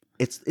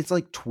it's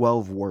like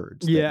 12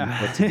 words that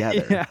you put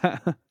together. Yeah.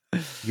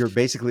 You're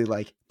basically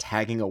like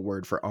tagging a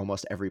word for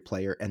almost every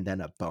player and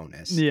then a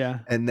bonus. Yeah.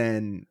 And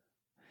then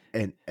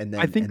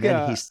I think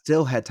he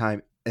still had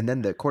time, and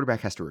then the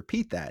quarterback has to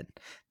repeat that.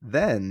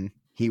 Then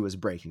he was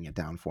breaking it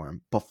down for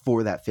him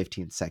before that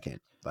 15-second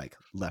like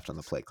left on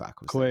the play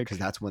clock was quick, because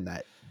that's when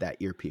that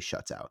earpiece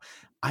shuts out.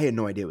 I had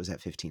no idea it was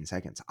at 15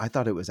 seconds. I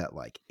thought it was at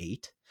like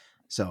 8.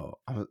 So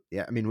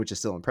which is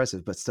still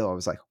impressive, but still I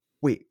was like,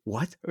 wait,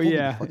 what? Holy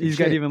he's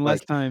got even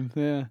less time.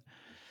 Yeah.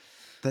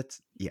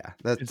 That's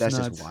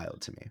just wild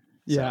to me.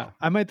 Yeah, so,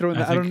 I might throw in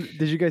that.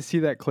 Did you guys see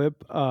that clip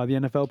the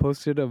NFL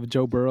posted of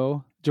Joe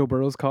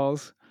Burrow's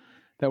calls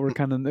that were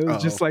kind of, it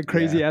was just like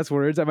crazy ass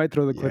words. I might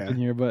throw the clip in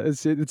here, but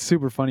it's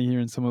super funny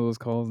hearing some of those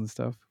calls and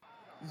stuff.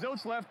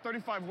 Zilch left,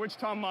 35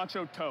 Wichita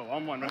Macho Toe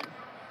on 1, right?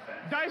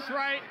 Dice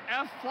right,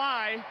 F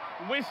Fly,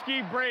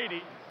 Whiskey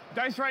Brady.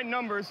 Dice right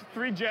numbers,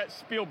 3 Jet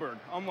Spielberg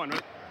on 1,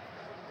 right?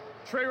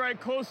 Trey right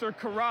closer,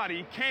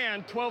 Karate,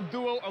 Can, 12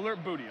 Duo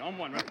Alert Booty on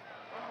 1, right?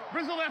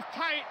 Brizzle left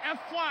tight, F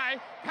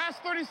Fly, pass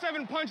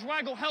 37 punch,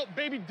 waggle, help,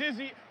 baby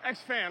dizzy, X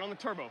fan on the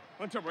turbo.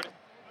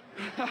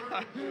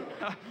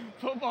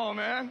 Football,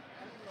 man.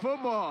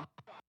 Football.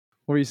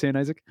 What were you saying,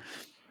 Isaac?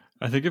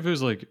 I think if it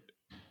was like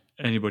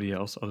anybody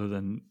else other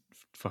than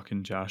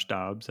fucking Josh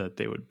Dobbs that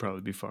they would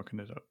probably be fucking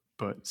it up.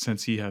 But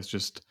since he has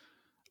just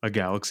a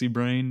galaxy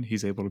brain,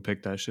 he's able to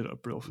pick that shit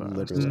up real fast.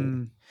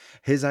 Literally.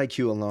 His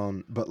IQ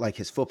alone, but like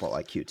his football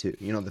IQ too.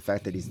 You know, the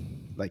fact that he's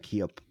like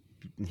he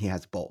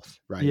has both,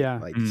 right? Yeah.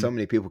 Like so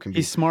many people can be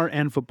He's smart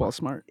and football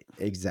smart.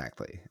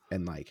 Exactly.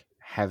 And like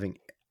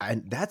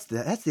and that's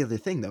the other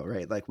thing though,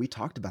 right? Like we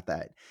talked about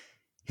that.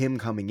 Him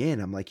coming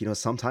in, I'm like, you know,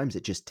 sometimes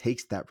it just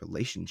takes that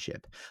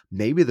relationship.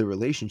 Maybe the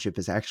relationship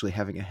is actually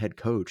having a head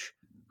coach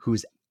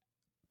who's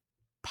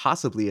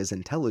possibly as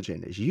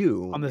intelligent as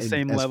you on the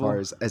same level.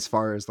 As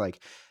far as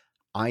like,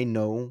 I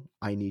know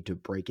I need to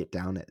break it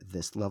down at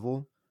this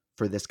level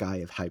for this guy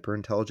of hyper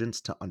intelligence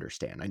to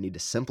understand. I need to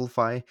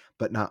simplify,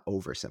 but not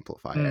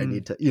oversimplify. I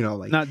need to, you know,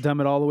 like not dumb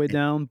it all the way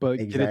down, but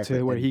exactly. get it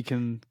to where he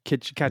can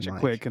catch it like,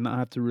 quick and not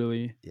have to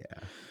really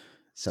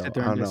So sit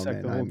there and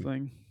dissect the whole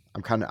thing.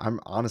 I'm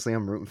honestly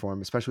rooting for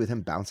him, especially with him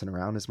bouncing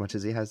around as much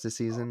as he has this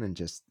season, and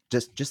just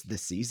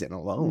this season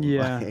alone.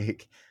 Yeah.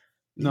 Like,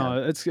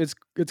 no, it's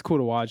cool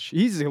to watch.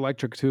 He's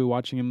electric too.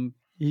 Watching him,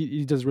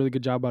 he does a really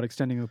good job about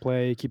extending the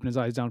play, keeping his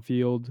eyes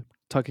downfield,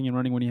 tucking and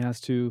running when he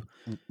has to.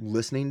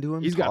 Listening to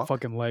him, he's got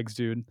fucking legs,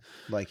 dude.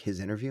 Like his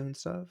interview and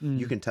stuff,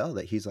 you can tell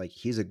that he's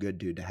a good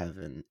dude to have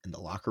in the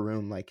locker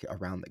room, like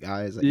around the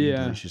guys. Like,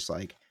 it's just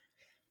like.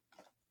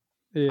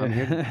 Yeah. I'm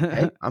here.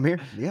 Hey, I'm here.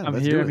 Yeah, I'm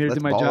let's here. do it. I'm here to let's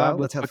do my ball job. out.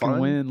 Let's have fucking fun.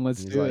 win.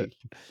 Let's do it.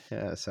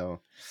 Yeah.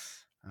 So,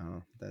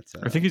 that's.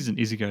 I think he's an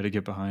easy guy to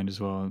get behind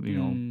as well. You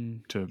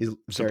know, he's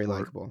very support.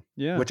 likable.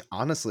 Yeah. Which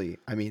honestly,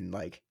 I mean,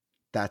 like,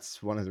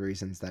 that's one of the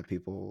reasons that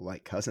people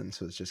like Cousins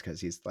was just because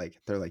he's like,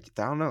 they're like,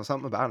 I don't know,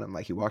 something about him.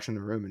 Like he walks in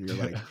the room and you're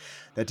like,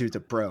 that dude's a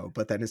bro.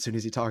 But then as soon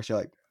as he talks, you're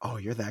like, oh,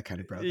 you're that kind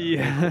of bro. Though.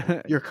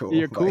 Yeah, you're cool.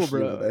 You're cool, like,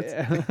 bro.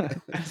 You know,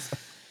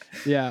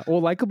 yeah.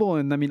 Well, likable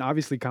and I mean,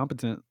 obviously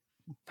competent.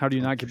 How do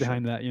you not get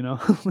behind that? You know.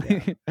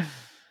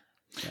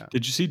 Yeah.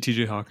 Did you see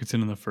TJ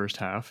Hawkinson in the first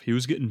half? He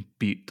was getting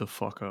beat the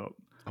fuck up.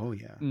 Oh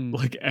yeah.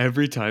 Like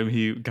every time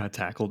he got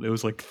tackled, it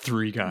was like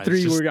three guys.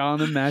 Three were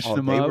on him, matched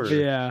him up.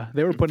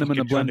 They were putting him in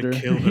a blender.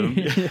 To kill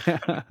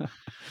him.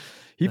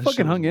 He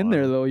fucking hung in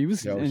there though. He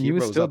was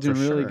still doing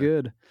really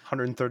good.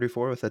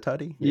 134 with a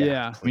tutty.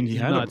 Yeah. I mean, he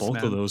had a bulk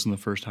man. of those in the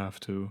first half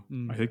too.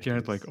 I think he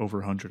had like over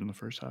 100 in the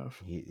first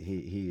half.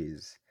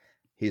 He's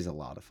a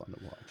lot of fun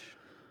to watch.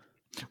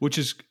 Which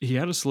is, he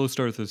had a slow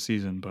start to the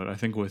season, but I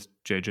think with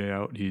JJ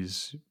out,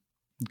 he's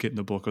getting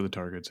the bulk of the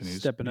targets and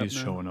he's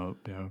showing up.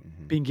 Yeah,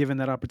 being given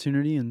that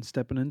opportunity and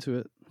stepping into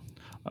it.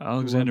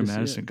 Alexander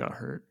Madison got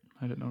hurt.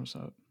 I didn't notice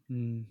that.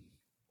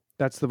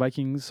 That's the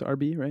Vikings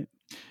RB, right?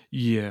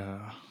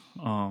 Yeah.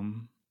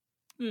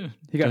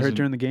 He got hurt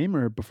during the game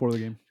or before the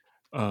game?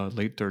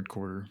 Late third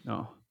quarter.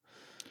 Oh,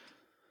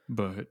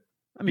 but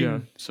I mean, yeah.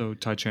 So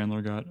Ty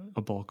Chandler got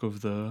a bulk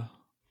of the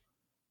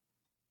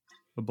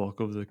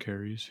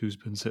carries, who's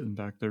been sitting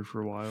back there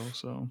for a while.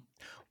 So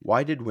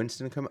why did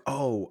Winston come?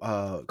 Oh,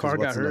 because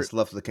Winston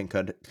left the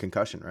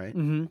concussion, right?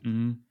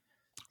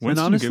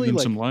 Winston honestly, gave him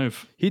some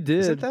life. He did.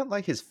 Isn't that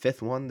like his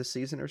fifth one this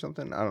season or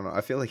something? I don't know.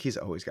 I feel like he's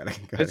always got a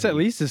concussion. It's at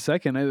least his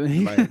second. I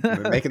think.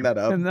 Am I making that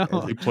up? No.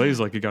 He plays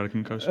like he got a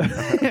concussion.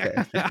 Okay.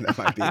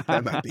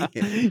 That might be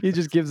it. He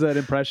just gives that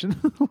impression.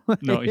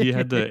 No, he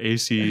had the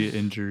AC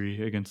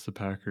injury against the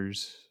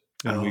Packers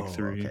in week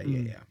 3.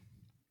 Okay,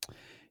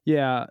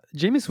 Yeah,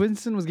 Jameis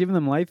Winston was giving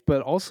them life,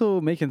 but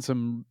also making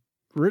some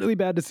really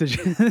bad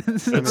decisions.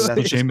 That's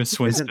the Jameis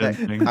Winston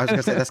thing. I was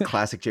gonna say that's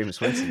classic Jameis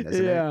Winston,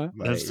 isn't it? Yeah,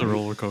 that's the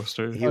roller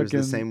coaster. He was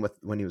the same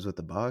when he was with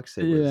the Bucs.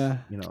 It was,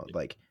 you know,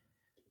 like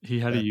he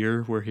had a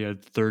year where he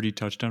had 30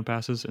 touchdown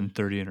passes and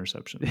 30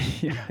 interceptions.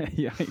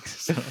 Yikes!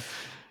 So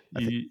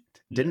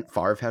didn't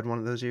Favre had one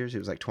of those years? He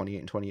was like 28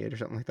 and 28 or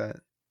something like that.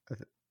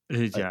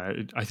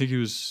 I think he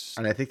was,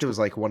 and I think it was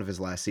like one of his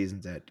last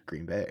seasons at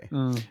Green Bay.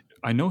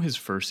 I know his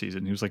first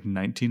season he was like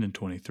 19 and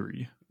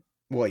 23.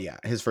 Well, yeah,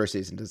 his first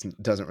season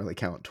doesn't really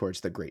count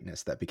towards the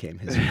greatness that became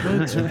his.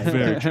 That's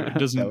very true. It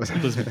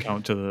doesn't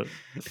count to the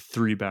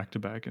 3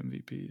 back-to-back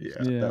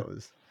MVPs. Yeah, that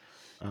was.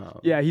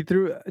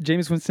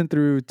 Jameis Winston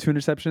threw 2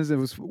 interceptions. It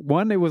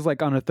was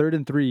like on a 3rd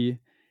and 3,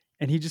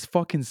 and he just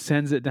fucking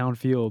sends it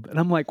downfield. And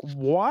I'm like,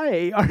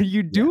 why are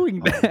you doing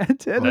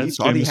that? And that's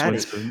thought he had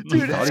Winston. it.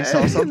 Dude, he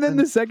saw something. And then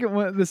the second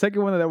one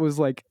that was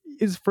like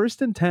is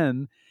 1st and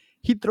 10.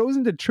 He throws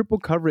into triple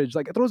coverage,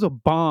 like it throws a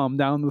bomb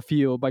down the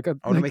field. I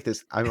want to make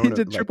this. I want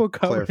to triple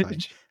clarify.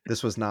 coverage.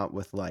 This was not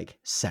with like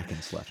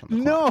seconds left on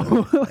the clock.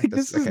 No, like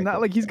this is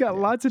not like he's got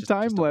lots of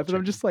time left. And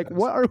I'm just like,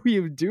 what are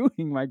we doing,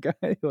 my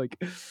guy?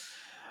 Like,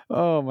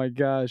 oh my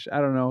gosh,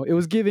 I don't know. It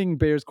was giving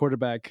Bears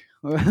quarterback.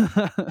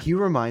 He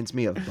reminds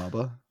me of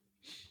Bubba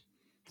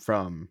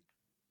from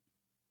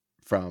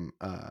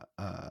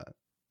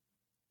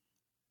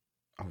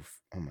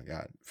oh my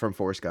god, from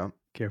Forrest Gump.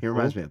 Careful. He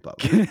reminds me of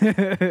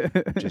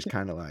Bubba. Just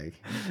kind of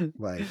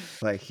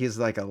like he's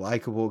like a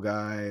likable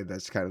guy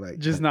that's kind of like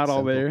just not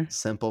all there.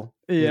 Simple.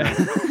 Yeah.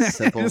 You know?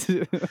 Simple.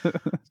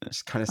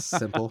 Just kind of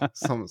simple.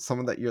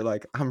 Someone that you're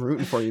like, I'm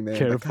rooting for you, man.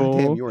 Careful.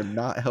 Like, damn, you are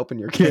not helping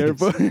your kids.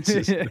 Careful.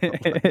 Just,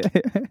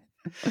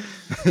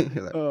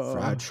 like,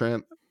 fried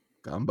shrimp.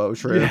 Gumbo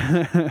shrimp,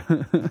 Yeah.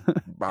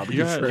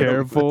 barbecue Yeah, shrimp.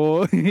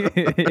 Careful. We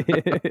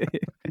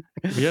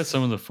had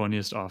some of the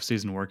funniest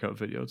off-season workout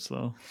videos,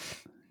 though.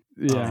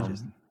 Yeah.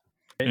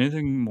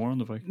 Anything more on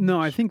the Vikings? No,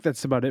 I think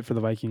that's about it for the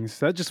Vikings.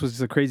 That just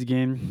was a crazy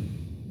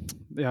game.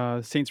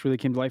 Saints really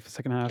came to life the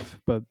second half,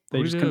 but they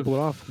Who just did couldn't they pull it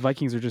have? off. The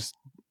Vikings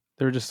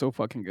they're just so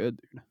fucking good,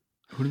 dude.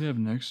 Who do they have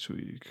next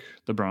week?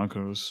 The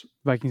Broncos.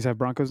 Vikings have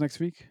Broncos next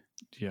week.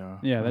 Yeah.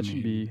 Yeah, I that should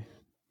mean, be.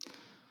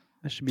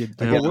 That should be a.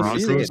 They Well, have we'll Again, we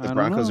see. say Though. it, the I don't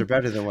Broncos know. are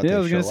better than what Yeah, they I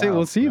was gonna show say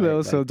we'll out, see right?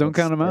 though. So don't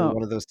count them they're out.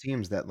 one of those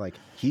teams that like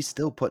he's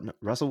still putting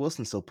Russell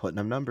Wilson's still putting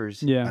up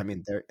numbers. Yeah. I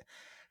mean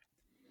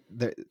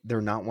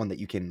they're not one that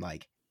you can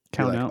like be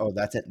Count like, out. oh,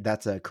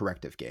 that's a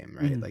corrective game,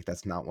 right? Mhm. Like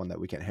that's not one that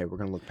we can. Hey, we're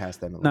gonna look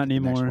past them and Not look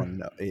at the next anymore. one.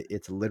 No,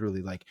 it's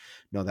literally like,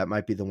 no, that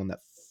might be the one that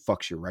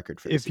fucks your record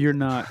for the If you're season.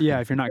 not,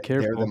 if you're not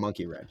They're the careful.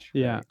 monkey wrench.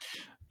 Yeah. right?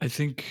 I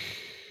think.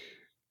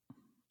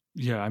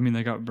 Yeah, I mean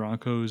they got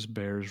Broncos,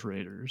 Bears,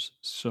 Raiders.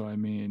 So I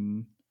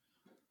mean,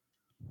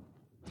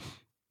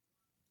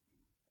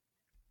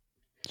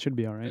 Should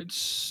be all right.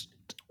 it's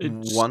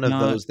one of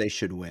not those they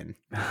should win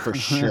for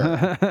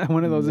sure.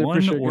 One of those are for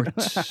one sure. or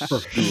good. For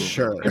two.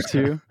 sure. Or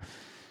two.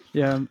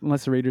 Yeah,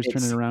 unless the Raiders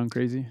turn it It's- around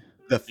crazy.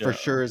 The for Yeah.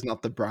 sure is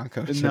not the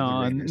Broncos or the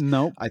No, Raiders.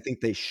 nope. I think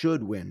they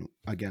should win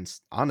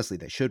against. Honestly,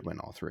 they should win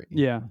all three.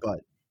 Yeah.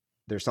 But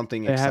there's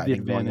something They have the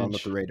exciting going on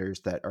with advantage. the Raiders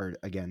that are,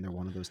 again, they're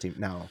one of those teams.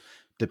 Now,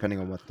 depending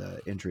on what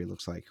the injury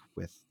looks like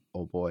with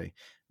old boy,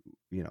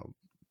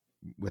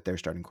 with their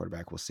starting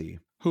quarterback, we'll see.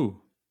 Who?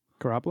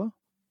 Garoppolo?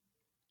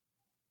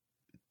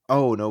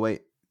 Oh no,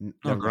 wait, No,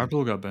 never mind.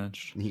 Garoppolo got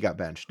benched. He got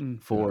benched.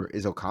 Mm.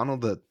 Is O'Connell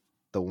the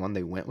one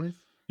they went with?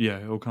 Yeah,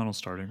 O'Connell's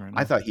starting right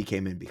now. I thought he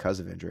came in because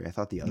of injury. I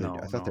thought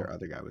No, their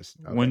other guy was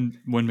okay. When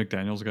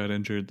McDaniels got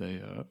injured, they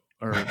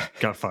or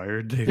got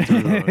fired, they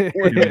threw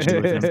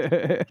QB2 with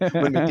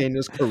him. when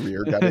McDaniel's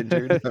career got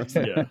injured.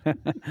 Yeah.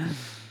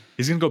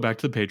 He's gonna go back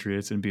to the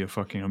Patriots and be a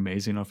fucking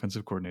amazing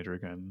offensive coordinator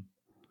again,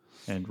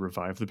 and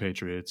revive the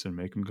Patriots and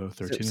make them go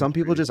 13. Some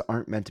people just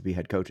aren't meant to be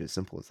head coaches.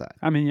 Simple as that.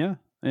 I mean,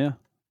 yeah.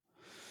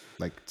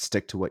 Like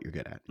stick to what you're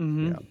good at.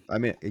 Mhm. Yeah. I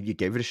mean, you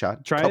gave it a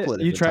shot. Try couple it.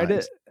 Of You different tried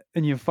times. it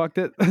and you fucked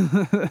it.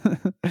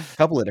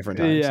 Couple of different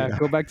times. Yeah,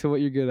 go back to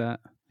what you're good at.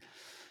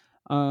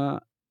 All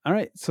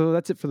right, so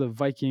that's it for the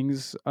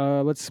Vikings.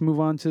 Let's move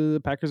on to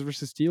the Packers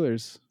versus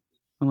Steelers.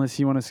 Unless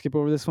you want to skip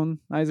over this one,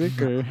 Isaac.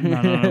 Or...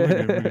 No,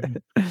 we're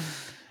good.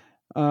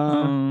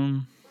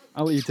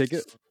 I'll let you take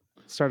it.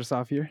 Start us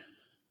off here.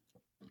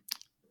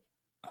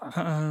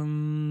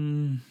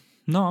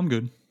 No, I'm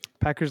good.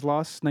 Packers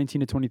lost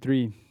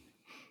 19-23.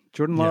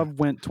 Jordan Love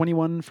went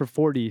 21 for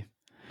 40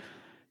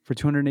 for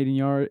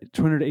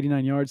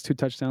 289 yards, 2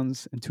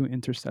 touchdowns, and 2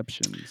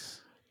 interceptions.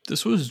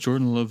 This was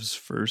Jordan Love's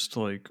first,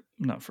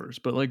 not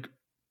first, but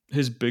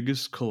his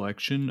biggest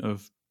collection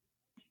of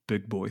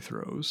big boy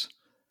throws.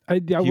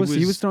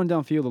 He was throwing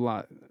downfield a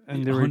lot,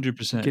 and they were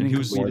 100%. getting He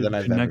was more than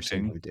I've ever connecting.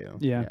 seen him do.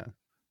 Yeah.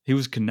 He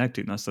was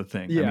connecting. That's the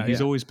thing. I Yeah, mean, he's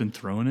yeah. always been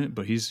throwing it,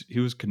 but he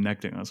was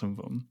connecting on some of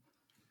them.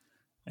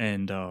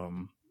 And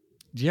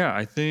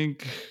I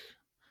think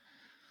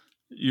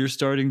you're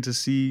starting to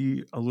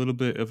see a little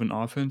bit of an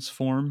offense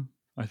form.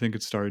 I think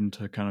it's starting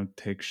to kind of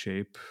take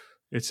shape.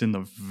 It's in the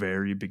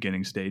very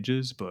beginning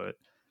stages, but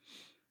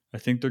I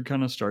think they're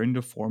kind of starting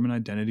to form an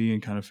identity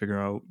and kind of figure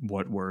out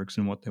what works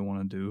and what they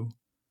want to do.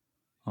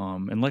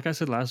 And like I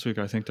said last week,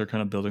 I think they're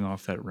kind of building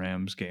off that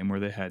Rams game where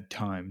they had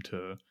time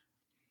to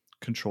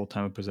control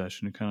time of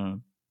possession and kind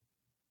of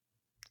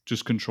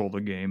just control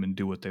the game and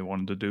do what they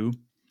wanted to do.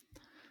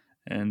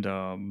 And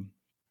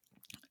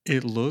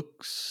it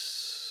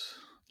looks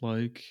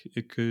like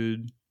it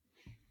could.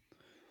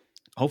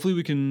 Hopefully,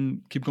 we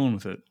can keep going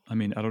with it. I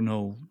mean, I don't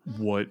know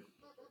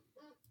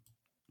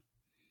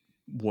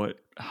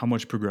how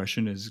much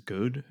progression is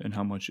good and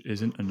how much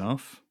isn't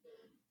enough.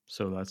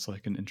 So that's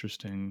like an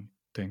interesting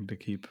thing to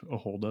keep a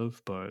hold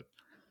of. But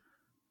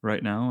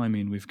right now, I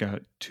mean, we've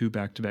got 2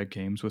 back-to-back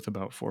games with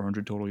about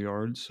 400 total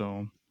yards.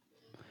 So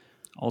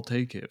I'll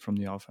take it from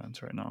the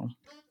offense right now,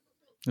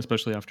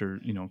 especially after,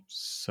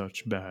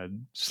 such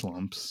bad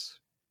slumps.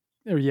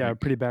 Yeah, a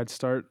pretty bad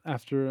start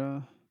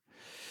after.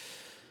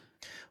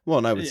 Well,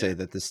 and I would say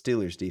that the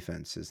Steelers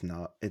defense it's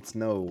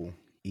no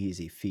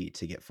easy feat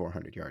to get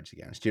 400 yards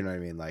against. You know what I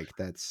mean? Like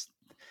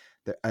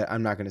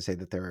I'm not going to say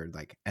that they're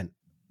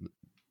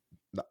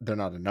they're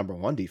not a number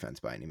one defense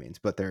by any means,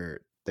 but they're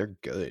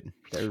good.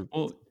 They're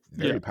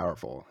very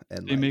powerful,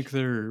 and they make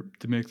their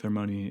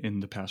money in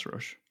the pass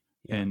rush,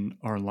 and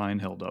our line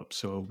held up,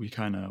 so we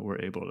kind of were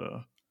able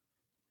to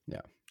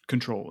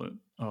control it.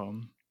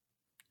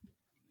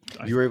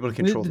 You were able to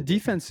control the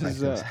defense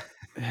is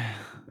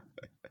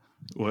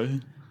what?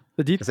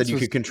 The defense I said you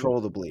could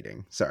control the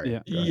bleeding. Sorry.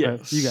 Yeah.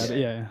 Yes. You got it.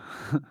 Yeah.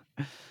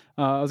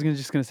 I was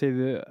just gonna say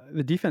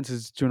the defense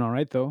is doing all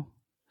right though.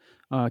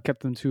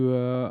 Kept them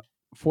to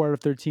 4 out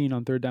of 13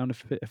 on third down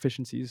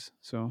efficiencies.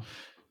 So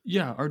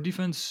yeah, our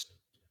defense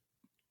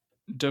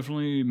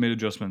definitely made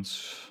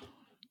adjustments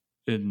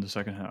in the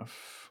second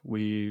half.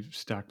 We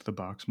stacked the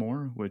box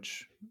more,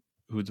 which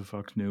who the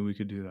fuck knew we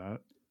could do that?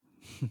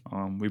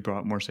 We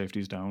brought more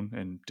safeties down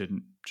and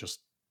didn't just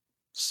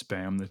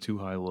spam the too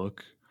high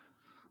look.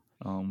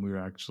 We were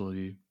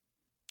actually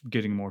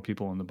getting more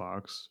people in the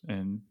box.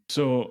 And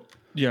so,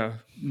 yeah,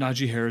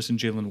 Najee Harris and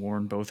Jalen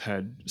Warren both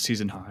had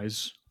season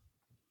highs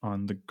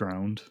on the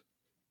ground.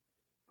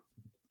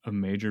 A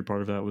major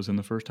part of that was in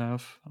the first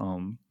half.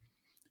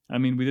 I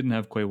mean, we didn't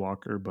have Quay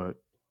Walker, but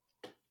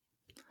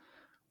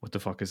what the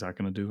fuck is that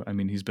going to do? I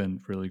mean, he's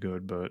been really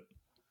good, but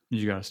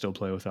you got to still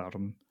play without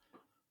him.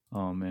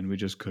 And we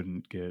just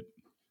couldn't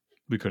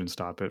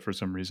stop it for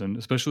some reason,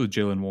 especially with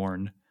Jalen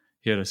Warren.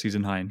 He had a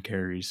season high in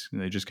carries, and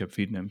they just kept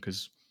feeding him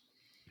because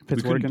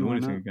we couldn't do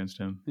anything against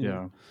him.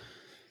 Yeah.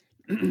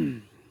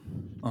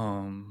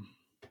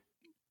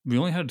 We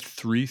only had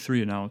 3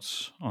 and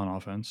outs on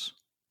offense,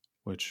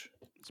 which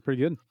it's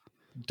pretty good.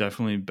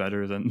 Definitely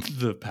better than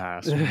the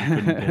past. We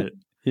couldn't hit.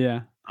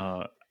 Yeah.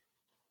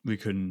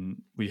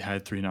 We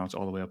had 3 and outs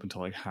all the way up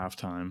until like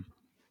halftime.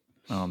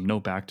 No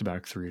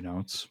back-to-back 3 and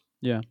outs.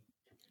 Yeah.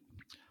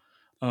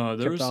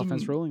 There was the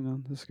offense rolling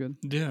though. That's good.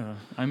 Yeah.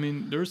 I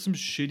mean, there were some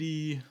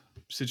shitty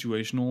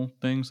situational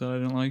things that I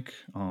didn't like.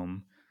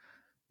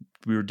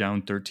 We were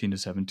down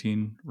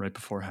 13-17 right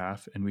before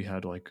half, and we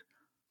had like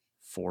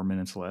 4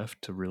 minutes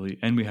left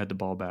and we had the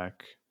ball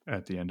back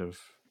at the other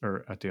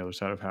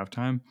side of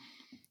halftime.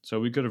 So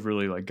we could have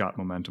really like got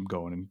momentum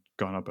going and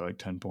gone up by like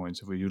 10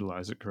 points if we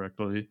utilized it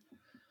correctly.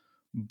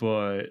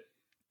 But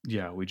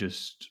yeah, we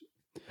just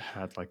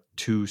had like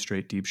 2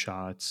 straight deep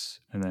shots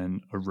and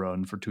then a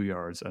run for 2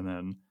 yards and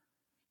then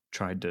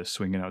tried to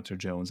swing it out to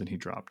Jones and he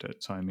dropped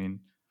it. So, I mean,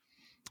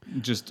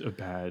 just a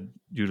bad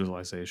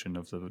utilization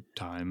of the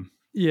time.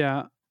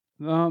 Yeah.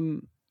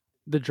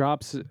 The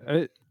drops,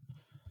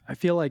 I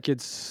feel like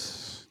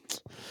it's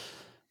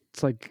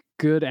like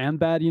good and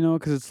bad,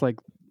 because it's like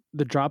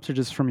the drops are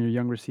just from your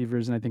young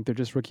receivers, and I think they're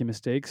just rookie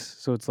mistakes.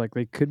 So it's like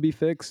they could be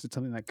fixed. It's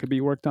something that could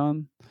be worked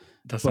on.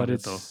 That's not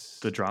it, though.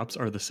 The drops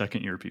are the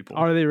second-year people.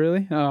 Are they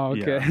really? Oh,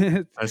 okay.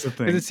 Yeah, that's the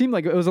thing. Because it seemed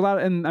like it was a lot.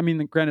 And I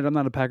mean, granted, I'm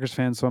not a Packers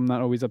fan, so I'm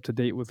not always up to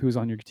date with who's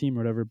on your team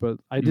or whatever. But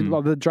I did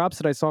the drops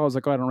that I saw. I was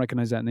like, oh, I don't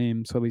recognize that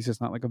name. So at least it's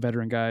not like a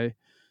veteran guy.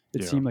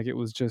 It seemed like it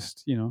was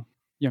just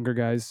younger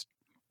guys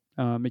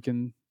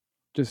making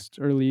just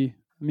early.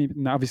 I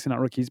mean, obviously not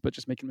rookies, but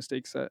just making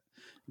mistakes that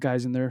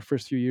guys in their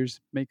first few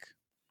years make.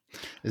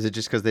 Is it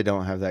just because they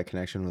don't have that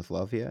connection with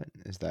Love yet?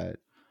 Is that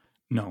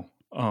no?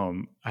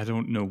 I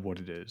don't know what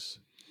it is.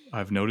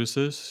 I've noticed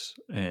this,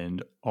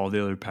 and all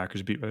the other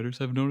Packers beat writers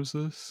have noticed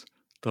this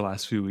the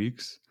last few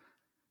weeks,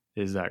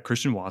 is that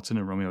Christian Watson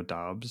and Romeo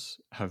Doubs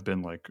have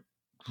been like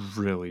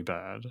really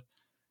bad.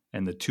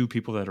 And the 2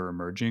 people that are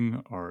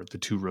emerging are the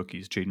 2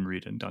 rookies, Jaden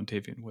Reed and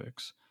Dontavian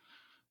Wicks.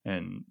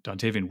 And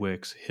Dontavian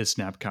Wicks, his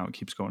snap count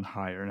keeps going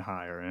higher and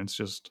higher, and it's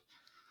just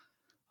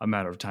a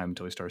matter of time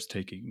until he starts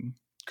taking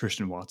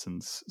Christian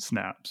Watson's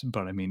snaps.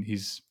 But I mean,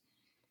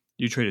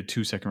 you traded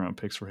 2 second-round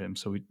picks for him,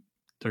 so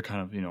they're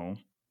kind of,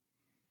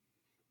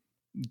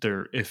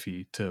 they're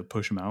iffy to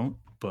push him out.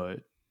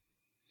 But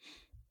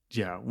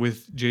yeah,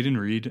 with Jaden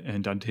Reed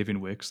and Dontavian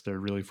Wicks, they're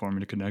really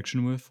forming a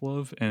connection with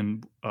Love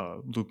and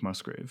Luke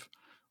Musgrave.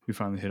 We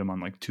finally hit him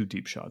on like 2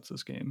 deep shots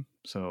this game.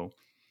 So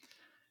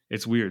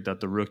it's weird that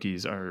the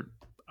rookies are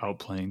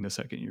outplaying the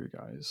second-year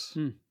guys.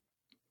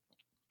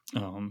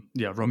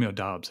 Yeah, Romeo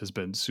Doubs has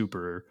been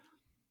super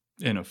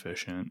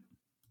inefficient.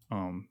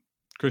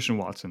 Christian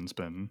Watson's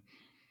been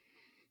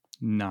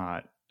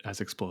not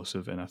as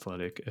explosive and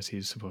athletic as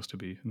he's supposed to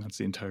be, and that's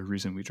the entire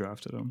reason we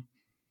drafted him.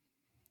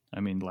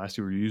 I mean, last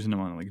year we were using him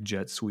on like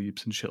jet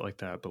sweeps and shit like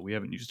that, but we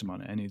haven't used him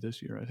on any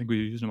this year. I think we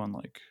used him on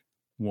like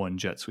 1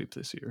 jet sweep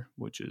this year,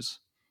 which is,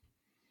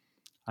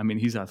 I mean,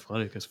 he's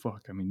athletic as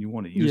fuck. I mean, you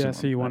want to use him. Yeah,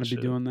 so you want to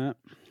be doing that.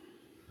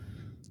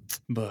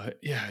 But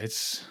yeah,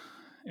 it's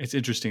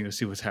interesting to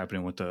see what's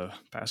happening with the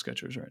pass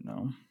catchers right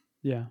now.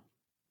 Yeah.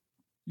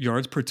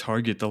 Yards per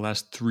target the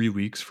last 3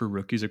 weeks for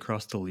rookies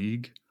across the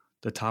league,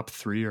 the top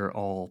 3 are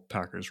all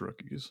Packers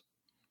rookies.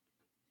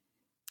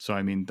 So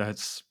I mean,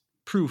 that's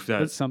proof that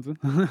that's something.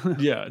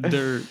 Yeah,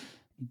 they're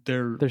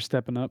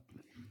stepping up.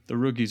 The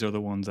rookies are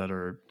the ones that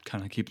are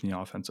kind of keeping the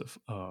offense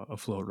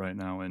afloat right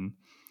now, and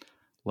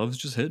Love's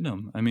just hitting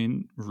them. I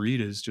mean,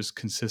 Reed is just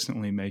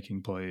consistently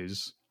making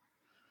plays,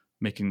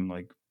 making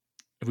like,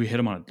 if we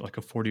hit him on like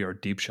a 40-yard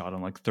deep shot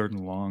on like 3rd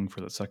and long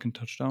for the second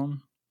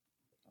touchdown,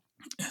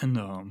 and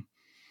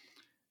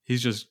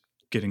he's just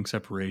getting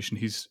separation.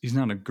 He's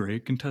not a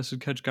great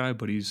contested catch guy,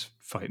 but he's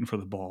fighting for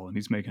the ball and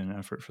he's making an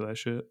effort for that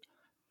shit.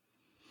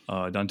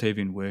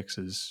 Dontavian Wicks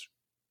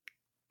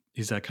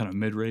he's that kind of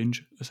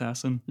mid-range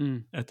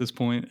assassin at this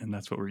point, and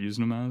that's what we're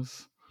using him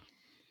as.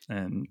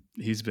 And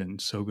he's been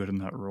so good in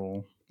that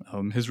role.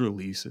 His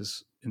release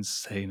is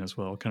insane as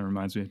well. It kind of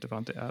reminds me of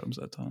Devontae Adams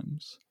at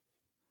times.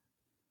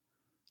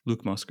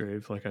 Luke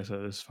Musgrave, like I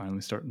said, is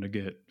finally starting to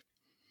get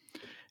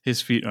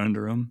his feet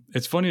under him.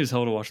 It's funny as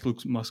hell to watch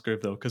Luke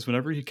Musgrave, though, because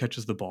whenever he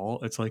catches the ball,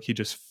 it's like he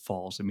just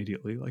falls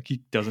immediately. Like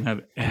he doesn't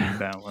have any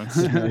balance.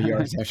 No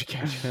yards after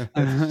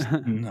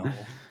catch. No.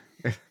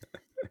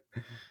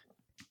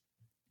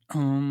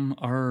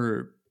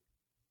 Our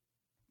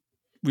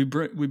we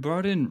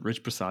brought in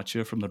Rich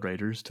Bisaccia from the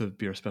Raiders to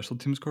be our special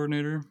teams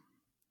coordinator,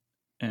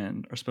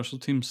 and our special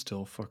team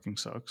still fucking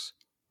sucks.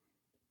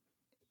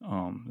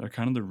 They're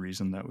kind of the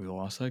reason that we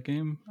lost that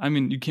game. I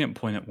mean, you can't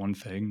point at one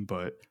thing,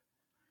 but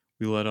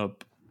we let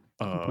up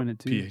point at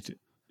two. PAT.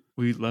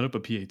 We let up a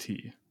PAT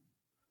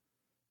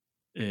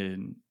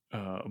in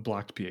a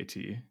blocked PAT.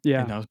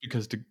 Yeah. And that was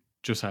because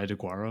Josiah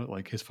DeGuara,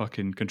 like his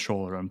fucking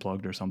controller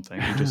unplugged or something.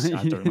 He just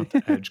sat there and let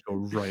the edge go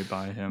right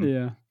by him.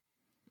 Yeah.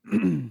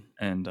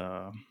 And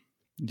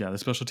yeah, the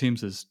special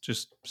teams is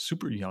just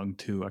super young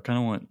too. I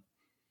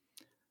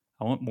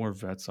want more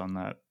vets on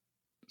that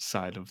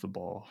side of the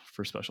ball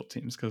for special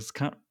teams, because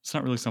it's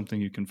not really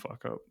something you can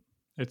fuck up.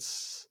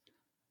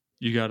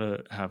 You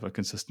gotta have a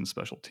consistent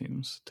special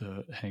teams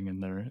to hang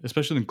in there,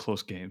 especially in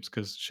close games,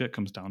 because shit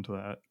comes down to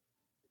that.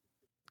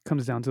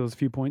 Comes down to those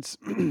few points.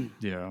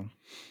 Yeah.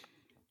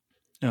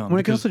 When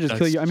it can also just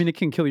kill you. I mean, it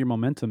can kill your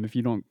momentum if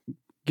you don't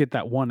get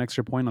that one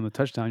extra point on the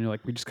touchdown. You're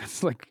like, we just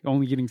got like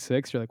only getting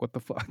 6. You're like, what the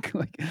fuck?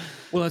 Like,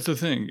 well, that's the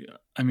thing.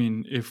 I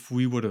mean, if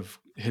we would have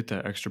hit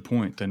that extra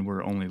point, then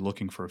we're only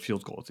looking for a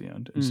field goal at the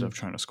end instead of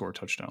trying to score a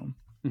touchdown.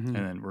 Mm-hmm.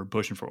 And then we're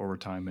pushing for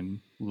overtime, and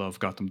Love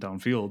got them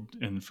downfield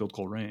in field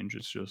goal range.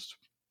 It's just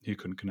he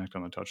couldn't connect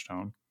on the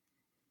touchdown.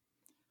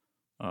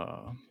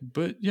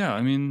 But yeah,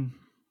 I mean,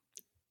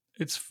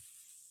 it's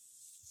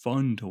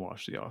fun to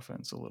watch the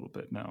offense a little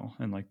bit now,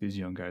 and like these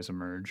young guys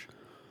emerge.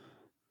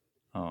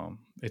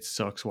 It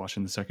sucks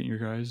watching the second year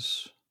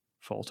guys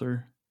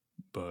falter,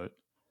 but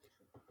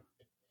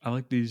I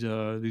like these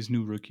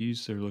new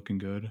rookies. They're looking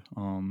good.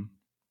 I'm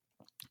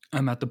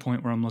at the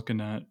point where I'm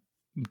looking at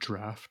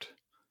draft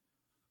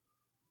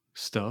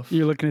stuff.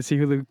 You're looking to see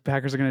who the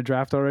Packers are going to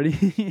draft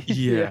already.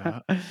 Yeah.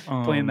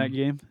 Playing that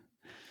game,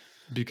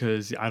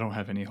 because I don't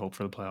have any hope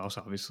for the playoffs,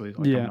 obviously.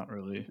 Like, yeah. I'm not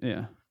really.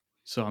 Yeah.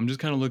 So I'm just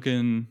kind of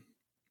looking.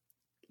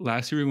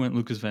 Last year we went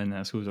Lucas Van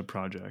Ness, who was a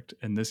project,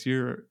 and this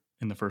year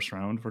in the first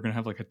round we're gonna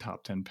have like a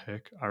top 10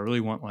 pick. I really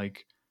want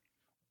like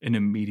an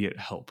immediate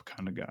help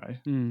kind of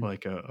guy,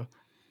 like a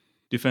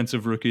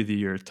defensive rookie of the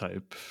year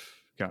type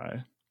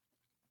guy.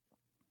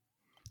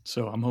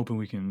 So I'm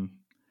hoping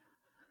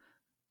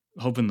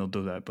they'll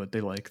do that, but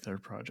they like their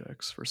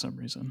projects for some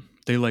reason.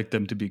 They like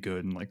them to be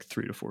good in like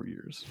 3 to 4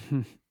 years.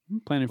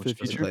 Planning for the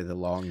Just future. play the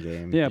long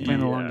game. Yeah, playing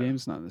the long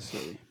games, not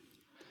necessarily.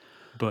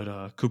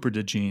 But Cooper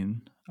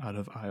DeJean out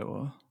of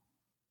Iowa.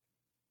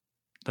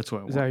 That's what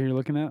I want. Is that who you're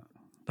looking at?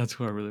 That's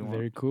who I really want.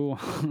 Very cool.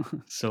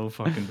 So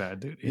fucking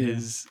bad, dude. Yeah.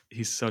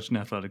 He's such an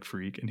athletic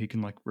freak, and he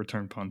can like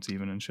return punts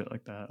even and shit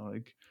like that.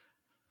 Like,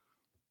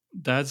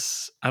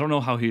 I don't know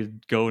how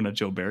he'd go in a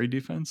Joe Barry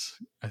defense.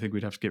 I think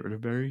we'd have to get rid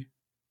of Barry,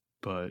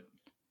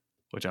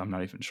 which I'm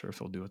not even sure if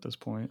they'll do at this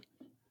point.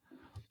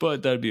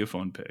 But that'd be a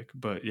fun pick.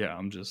 But yeah,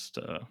 I'm just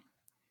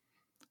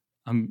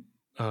I'm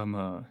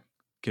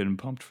getting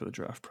pumped for the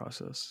draft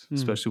process,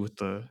 especially with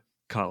the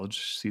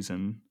college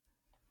season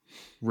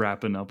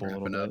wrapping up a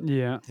little bit.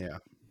 Yeah.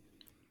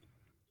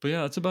 But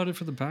yeah, that's about it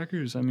for the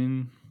Packers. I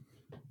mean,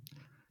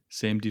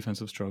 same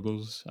defensive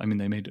struggles. I mean,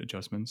 they made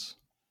adjustments,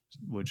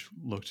 which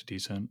looked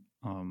decent.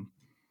 But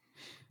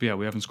yeah,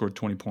 we haven't scored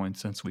 20 points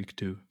since week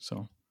 2,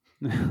 so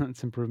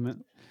that's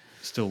improvement.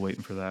 Still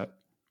waiting for that.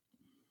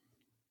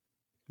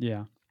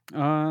 Yeah.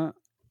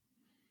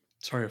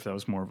 Sorry if that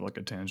was more of like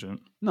a tangent.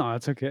 No,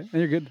 that's okay.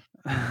 You're good.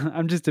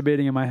 I'm just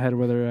debating in my head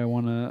whether I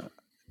want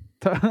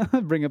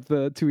to bring up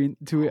the two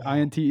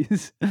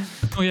INTs.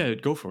 Oh yeah,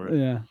 go for it.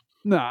 Yeah.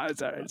 No,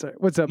 it's all right. It's all right.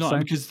 What's up, No,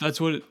 Simon? because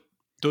those were the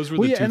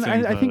two and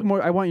things. I think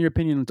more. I want your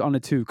opinion on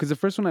it too, because the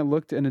first one I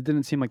looked and it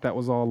didn't seem like that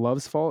was all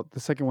Love's fault. The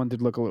second one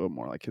did look a little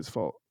more like his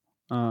fault.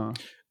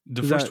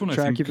 The first one,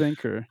 track, you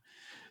think, or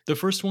the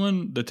first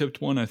one, the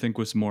tipped one, I think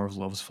was more of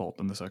Love's fault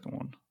than the second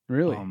one.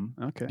 Really?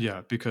 Okay.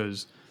 Yeah,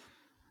 because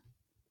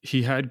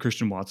he had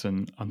Christian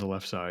Watson on the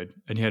left side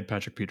and he had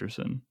Patrick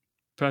Peterson.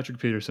 Patrick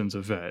Peterson's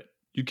a vet.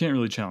 You can't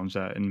really challenge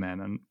that in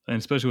man, and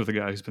especially with a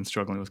guy who's been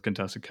struggling with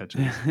contested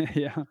catches.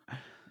 Yeah.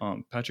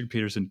 Patrick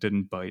Peterson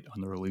didn't bite on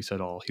the release at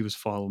all. He was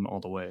following all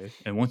the way.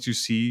 And once you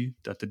see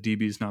that the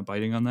DB is not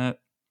biting on that,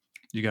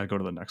 you got to go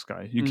to the next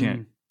guy. You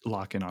can't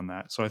lock in on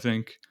that. So I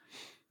think,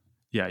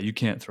 yeah, you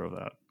can't throw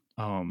that.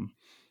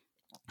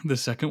 The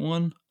second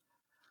one,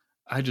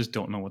 I just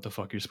don't know what the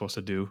fuck you're supposed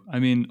to do. I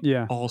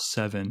mean, all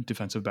 7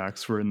 defensive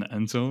backs were in the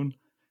end zone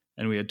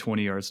and we had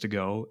 20 yards to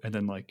go. And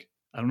then, like,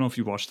 I don't know if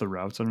you watched the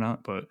routes or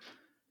not, but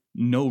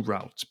no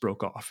routes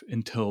broke off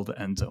until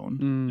the end zone.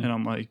 And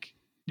I'm like,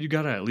 you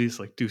got to at least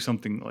like do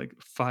something like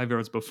 5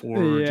 yards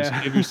before.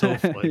 Just give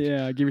yourself like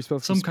give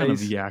yourself some kind of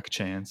space. yak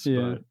chance.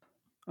 Yeah.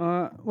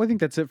 But, well, I think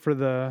that's it for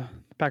the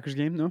Packers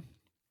game. No.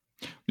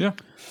 Yeah.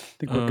 I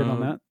think we're good on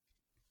that.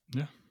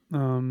 Yeah.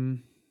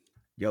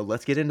 Yo,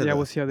 let's get into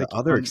we'll see how the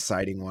other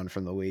exciting one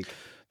from the week.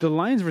 The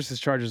Lions versus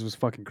Chargers was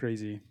fucking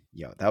crazy.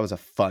 Yo, that was a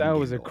fun. That game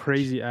was a to watch.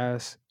 crazy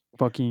ass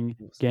fucking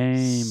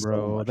game, so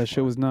bro. much That shit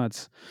fun. was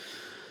nuts.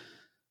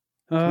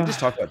 Can we just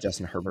talk about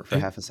Justin Herbert for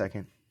half a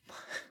second?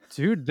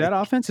 Dude, that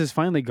offense is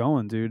finally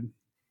going, dude.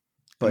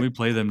 But we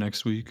play them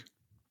next week.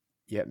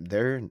 Yeah,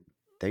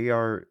 they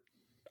are.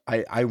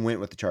 I went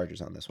with the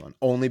Chargers on this one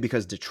only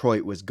because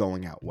Detroit was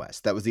going out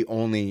west. That was the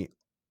only.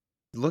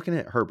 Looking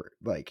at Herbert,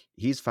 like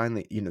he's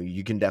finally,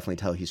 you can definitely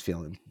tell he's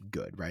feeling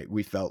good, right?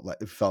 We felt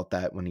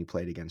that when he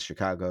played against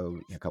Chicago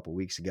a couple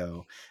weeks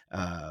ago.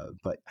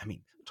 But I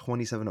mean,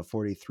 27 of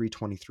 40,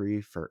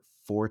 323 for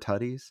 4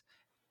 tutties,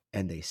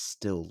 and they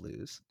still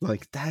lose.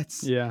 Like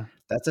that's a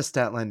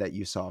stat line that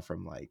you saw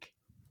from like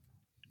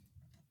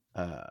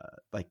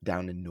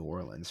down in New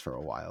Orleans for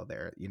a while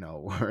there,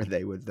 where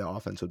the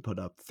offense would put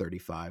up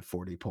 35,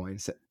 40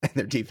 points and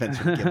their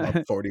defense would give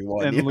up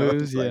 41 and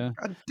lose. Like,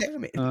 God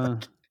damn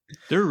it.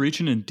 They're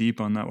reaching in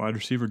deep on that wide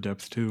receiver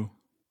depth too.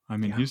 I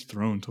mean, he's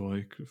thrown to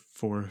like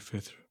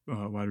 4th,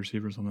 5th wide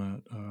receivers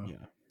on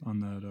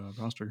that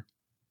roster,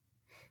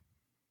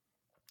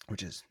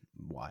 which is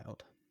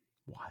wild.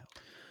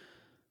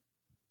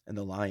 And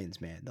the Lions,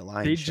 man,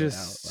 they showed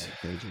out.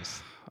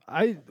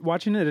 Like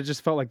watching it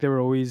just felt like they were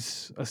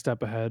always a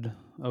step ahead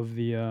of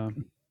the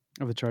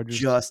Chargers,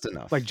 just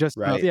enough, right?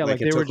 Enough. Yeah, like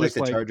they were just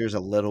the Chargers a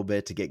little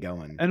bit to get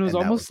going, and it was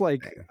almost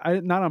like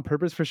not on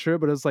purpose for sure,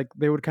 but it was like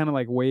they would kind of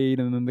like wait,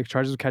 and then the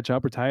Chargers would catch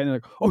up or tie it, and they're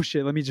like, oh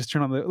shit, let's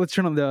turn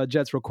on the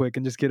Jets real quick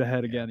and just get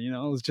ahead again. It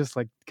was just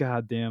like,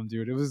 god damn,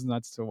 dude, it was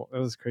nuts. It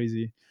was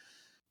crazy.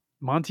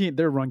 Monty,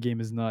 their run game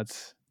is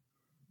nuts.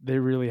 They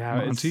really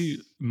have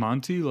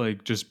Monty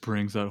like just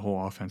brings that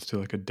whole offense to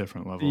like a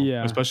different level.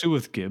 Yeah, especially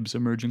with Gibbs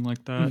emerging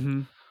like that.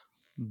 Mm-hmm.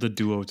 The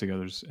duo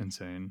together is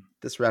insane.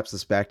 This wraps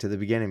us back to the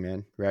beginning,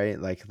 man, right?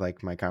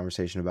 Like my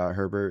conversation about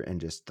Herbert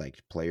and just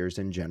like players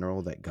in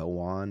general that go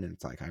on, and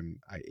it's like I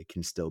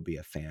can still be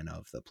a fan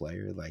of the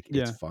player. Like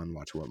it's fun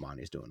watching what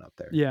Monty's doing up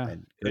there. Yeah,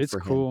 and it's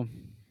cool.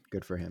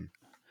 Good for him.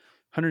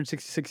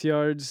 166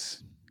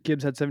 yards.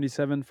 Gibbs had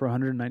 77 for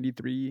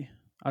 193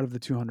 out of the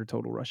 200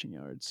 total rushing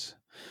yards.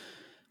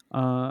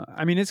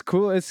 I mean, it's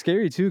cool. It's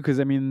scary too, because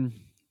I mean,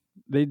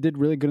 they did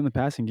really good in the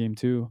passing game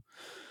too.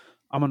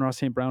 Amon-Ra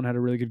St. Brown had a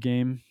really good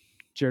game.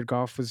 Jared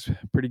Goff was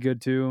pretty good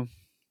too.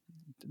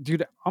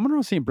 Dude,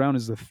 Amon-Ra St. Brown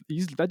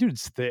that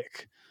dude's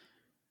thick.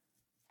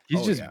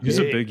 He's a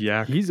big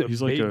yak. He's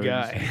big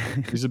guy.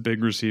 He's a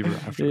big receiver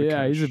after the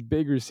catch. He's a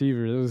big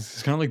receiver.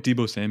 It's kind of like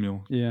Deebo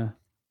Samuel. Yeah.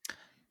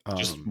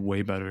 Just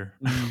way better.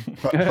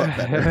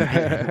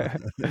 better.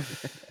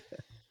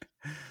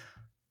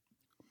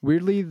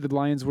 Weirdly, the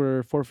Lions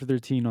were 4 for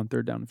 13 on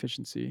third down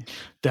efficiency.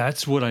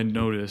 That's what I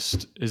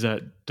noticed, is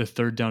that the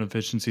third down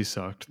efficiency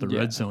sucked. The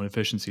red zone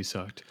efficiency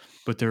sucked.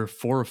 But they're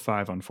 4 or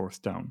 5 on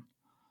fourth down.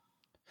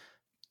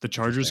 The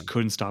Chargers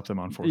couldn't stop them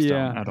on fourth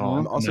down at all.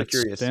 I'm also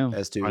curious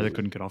as to why they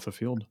couldn't get off the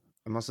field.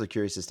 I'm also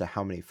curious as to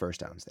how many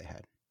first downs they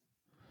had.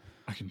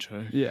 I can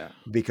check. Yeah.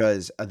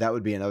 Because that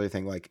would be another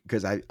thing, like,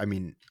 because I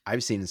mean,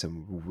 I've seen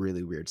some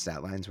really weird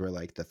stat lines where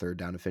like the third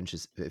down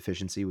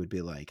efficiency would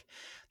be like,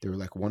 they were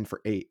like 1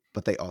 for 8,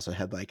 but they also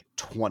had like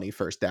 20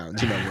 first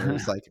downs, where it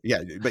was like,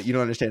 yeah, but you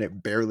don't understand,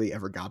 it barely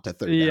ever got to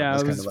third down. Yeah,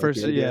 it was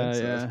first,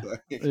 yeah.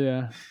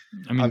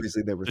 I mean,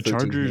 obviously they were the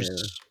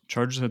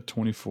Chargers had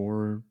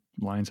 24,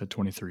 Lions had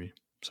 23.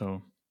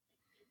 So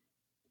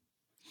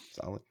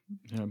solid.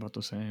 Yeah, about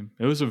the same.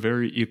 It was a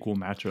very equal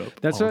matchup.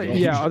 That's right.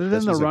 Yeah, other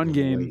than the run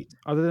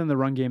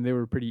game, they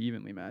were pretty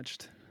evenly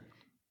matched.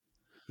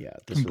 Yeah,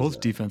 both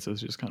defenses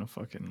just kind of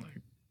fucking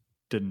like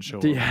didn't show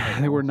up. Yeah,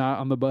 they were not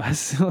on the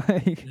bus.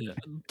 The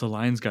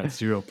Lions got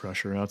 0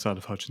 pressure outside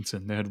of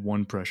Hutchinson. They had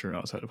 1 pressure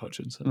outside of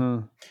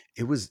Hutchinson.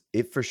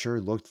 It for sure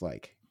looked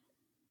like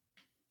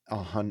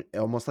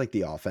almost like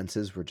the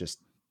offenses were just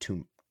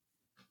too.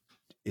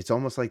 It's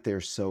almost like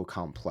they're so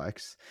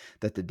complex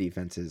that the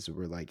defenses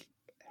were like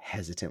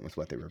hesitant with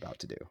what they were about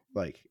to do.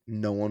 Like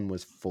no one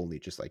was fully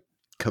just like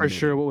for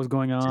sure what was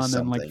going on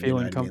and like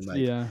feeling comfortable.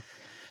 Yeah.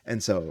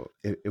 And so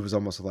it was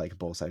almost like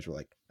both sides were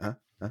like, huh?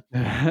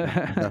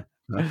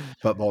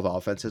 But both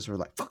offenses were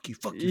like, fuck you.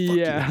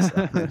 Yeah.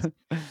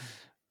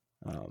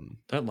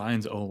 That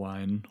Lions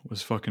O-line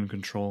was fucking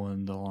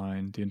controlling the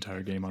line the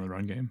entire game on the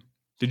run game.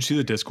 Did you see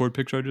the Discord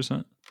picture I just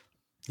sent?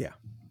 Yeah.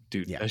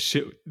 Dude, yeah. That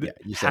shit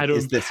you had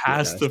him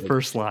past the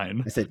first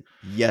line. I said,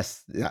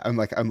 yes. I'm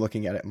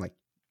looking at it. I'm like,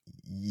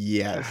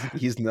 yes.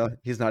 He's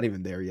not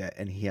even there yet.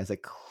 And he has a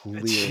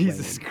clear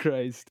Jesus lane.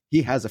 Christ.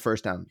 He has a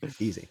first down.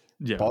 Easy.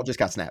 Yeah. Ball just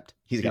got snapped.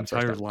 He's got the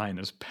entire line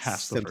is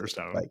past the first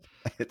down. Like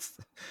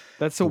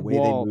that's a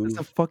wall. That's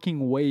a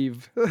fucking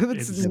wave.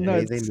 That's the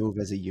way they move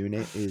as a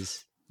unit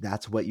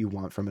that's what you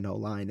want from an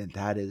O-line, and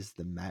that is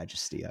the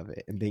majesty of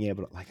it. And being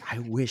able to I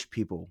wish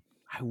people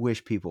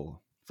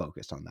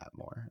focused on that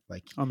more.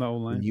 Like on the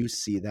O-line. When you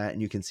see that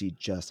and you can see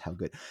just how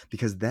good,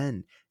 because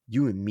then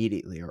you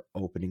immediately are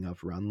opening up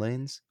run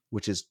lanes,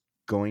 which is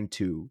going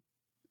to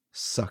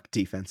suck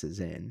defenses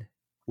in,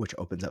 which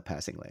opens up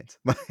passing lanes.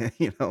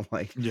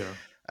 Yeah.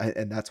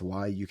 And that's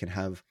why you can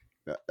have.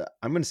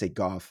 I'm going to say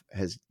Goff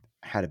has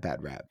had a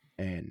bad rap,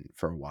 and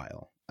for a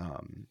while,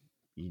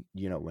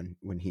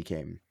 when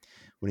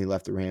he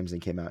left the Rams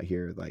and came out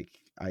here, like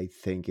I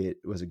think it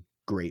was a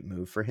great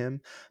move for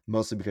him,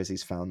 mostly because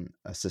he's found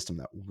a system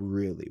that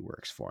really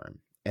works for him.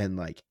 And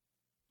like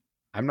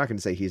I'm not going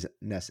to say he's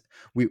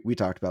we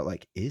talked about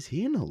like, is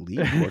he an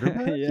elite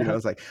quarterback? You know, Yeah.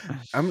 it's like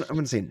I'm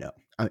going to say no.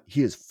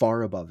 He is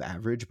far above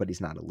average, but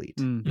he's not elite.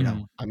 Mm. You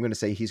know, I'm going to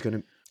say he's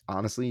going to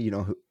honestly, you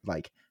know,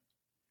 like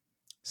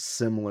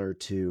similar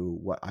to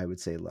what I would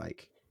say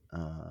like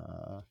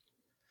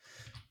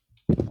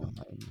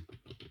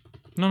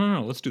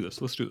No. Let's do this.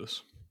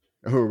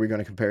 who are we going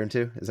to compare him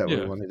to? Is that what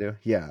we Yeah. want to do?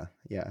 Yeah.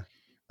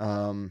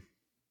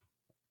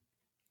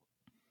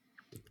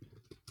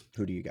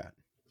 Who do you got?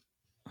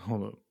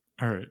 Hold up.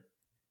 All right.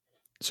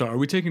 So are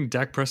we taking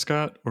Dak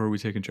Prescott or are we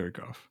taking Jared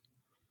Goff?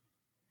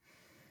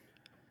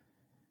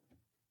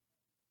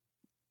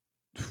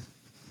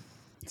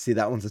 See,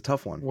 that one's a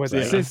tough one. What's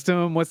right? the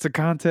system? What's the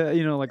content?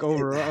 You know, like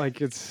overall,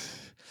 like it's.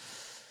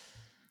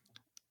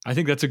 I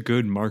think that's a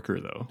good marker,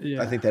 though.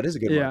 Yeah. I think that is a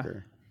good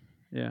marker.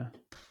 Yeah.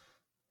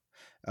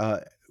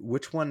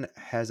 Which one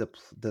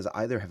does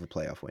either have a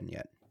playoff win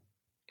yet?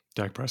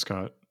 Dak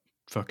Prescott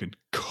fucking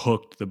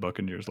cooked the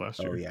Buccaneers last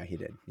year. Oh yeah, he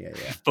did. Yeah.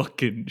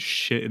 Fucking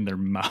shit in their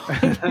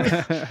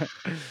mouth.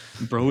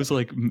 Bro was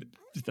like,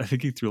 I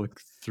think he threw like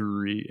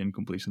 3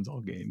 incompletions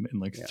all game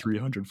and like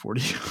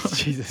 340 yards.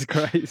 Jesus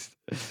Christ.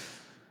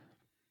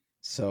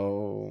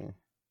 So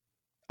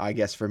I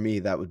guess for me,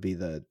 that would be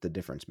the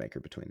difference maker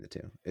between the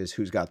two is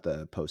who's got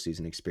the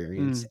postseason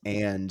experience.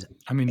 And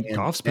I mean,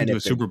 Goff's been to a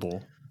Super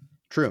Bowl.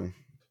 True.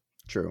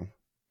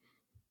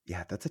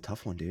 Yeah, that's a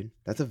tough one, dude.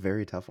 That's a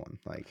very tough one.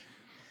 Like,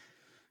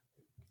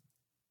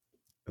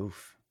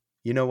 oof.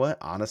 You know what?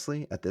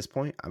 Honestly, at this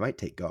point, I might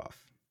take Goff.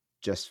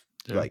 Just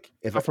like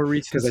if for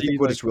recency, because I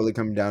think what it's really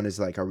coming down is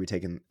like, are we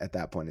taking at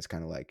that point? It's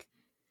kind of like,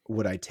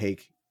 would I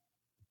take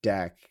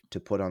Dak to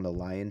put on the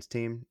Lions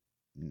team?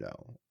 No,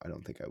 I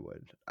don't think I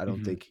would. I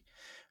don't think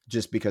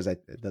just because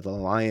the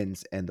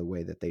Lions and the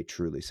way that they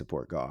truly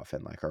support Goff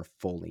and like are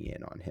fully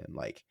in on him,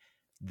 like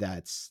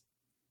that's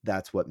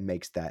what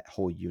makes that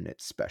whole unit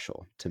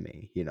special to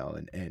me, you know,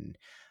 and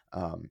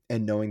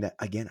knowing that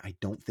again, I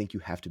don't think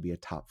you have to be a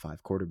top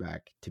 5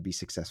 quarterback to be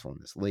successful in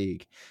this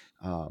league.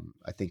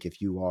 I think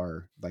if you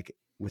are like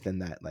within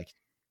that like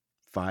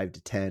 5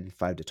 to 10,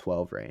 5 to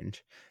 12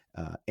 range,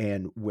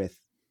 and with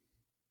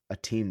a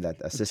team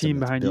system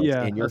that's built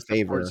in your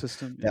favor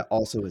that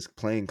also is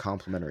playing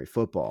complementary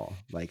football,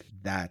 like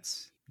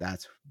that's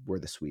where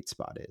the sweet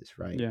spot is,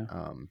 right? Yeah.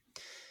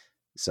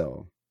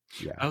 So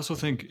yeah. I also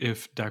think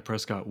if Dak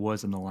Prescott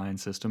was in the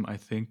Lions system, I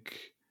think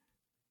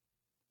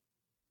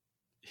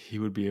he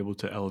would be able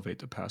to elevate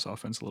the pass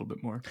offense a little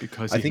bit more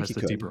because he has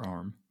the deeper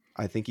arm.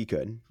 I think he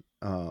could.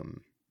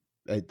 I'm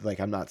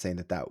not saying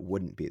that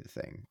wouldn't be the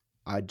thing.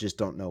 I just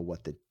don't know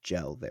what the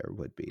gel there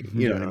would be.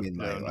 You know what I mean?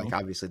 Like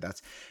obviously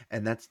that's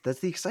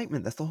the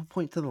excitement. That's the whole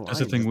point to the Lions.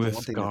 That's the thing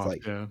with Goff,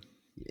 like,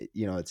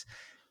 you know, it's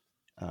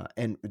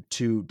and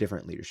 2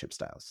 different leadership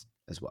styles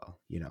as well,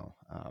 you know.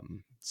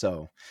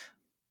 So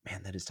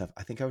man, that is tough.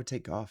 I think I would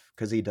take Goff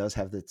because he does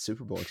have the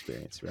Super Bowl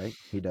experience, right?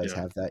 He does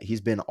have that.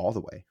 He's been all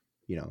the way,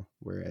 you know,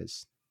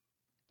 whereas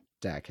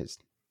Dak has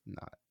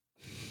not.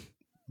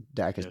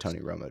 Dak has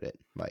Tony Romo'd it,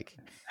 like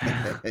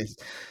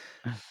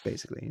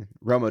basically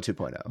Romo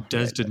 2.0.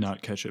 Dez did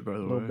not catch it, by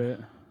the way. A little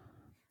bit.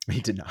 He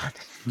did not.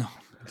 No,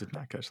 he did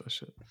not catch that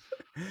shit.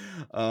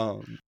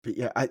 But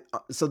yeah,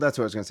 so that's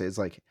what I was gonna say. It's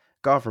like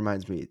Goff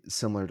reminds me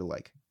similar to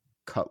like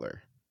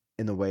Cutler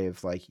in the way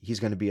of like he's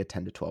going to be a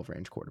 10 to 12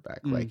 range quarterback.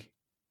 Like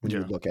when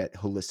you look at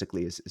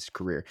holistically his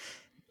career,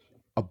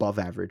 above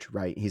average,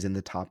 right? He's in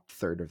the top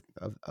third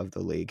of the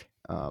league,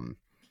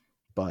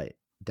 but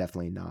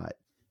definitely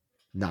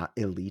not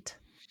elite,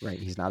 right?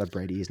 He's not a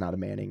Brady. He's not a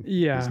Manning.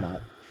 Yeah.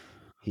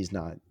 He's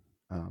not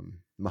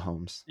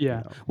Mahomes. Yeah.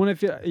 You know? When I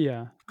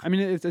feel, I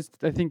mean,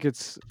 I think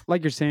it's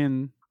like you're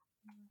saying,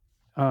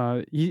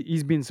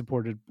 he's being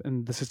supported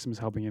and the system is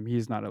helping him.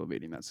 He's not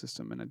elevating that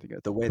system. And I think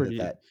the way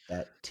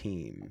that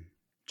team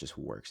just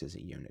works as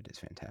a unit is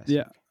fantastic.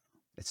 Yeah.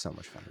 It's so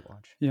much fun to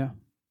watch. Yeah.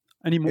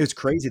 It's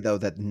crazy though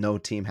that no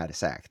team had a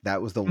sack.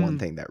 That was the one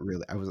thing that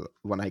really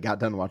when I got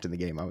done watching the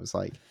game, I was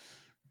like,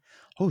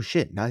 oh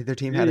shit, neither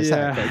team had a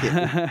sack.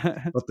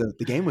 Like but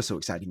the game was so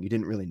exciting, you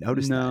didn't really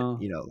notice that,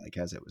 you know, like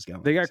as it was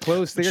going. They got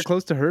close. They got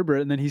close to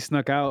Herbert, and then he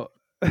snuck out.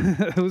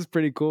 It was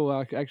pretty cool.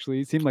 Actually,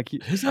 it seemed like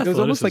it was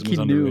almost like he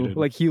knew.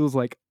 Like he was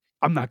like,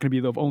 I'm not going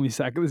to be the only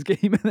sack of this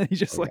game, and then he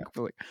just fucking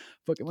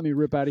let me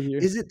rip out of here.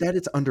 Is it that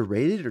it's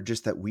underrated, or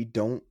just that we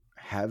don't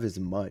have as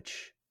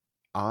much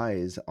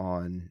eyes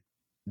on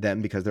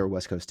them because they're a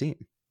West Coast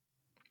team?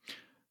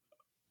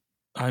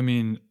 I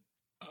mean,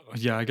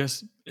 yeah, I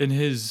guess in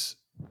his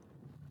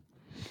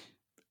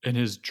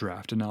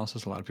draft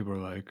analysis, a lot of people are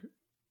like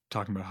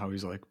talking about how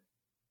he's like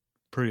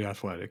pretty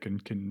athletic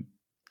and can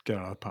get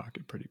out of the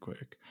pocket pretty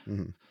quick.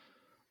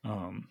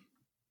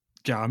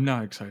 Yeah, I'm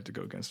not excited to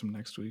go against him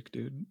next week,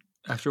 dude.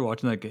 After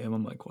watching that game,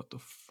 I'm like, what the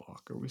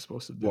fuck are we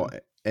supposed to do? Well,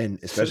 and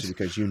especially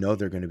because you know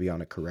they're going to be on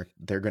like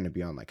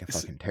a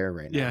fucking tear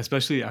right now. Yeah,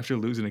 especially after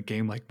losing a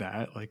game like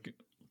that. Like,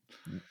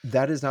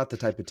 that is not the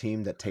type of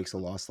team that takes a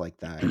loss like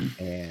that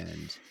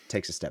and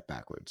takes a step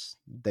backwards.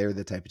 They're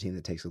the type of team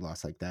that takes a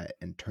loss like that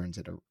and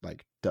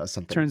does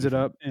something. Turns it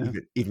up,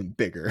 even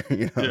bigger.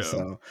 You know,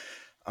 so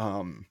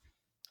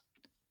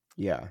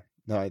Yeah.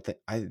 No, I think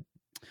I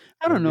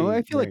it'll don't know. be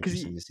I feel very like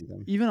because interesting to see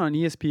them. even on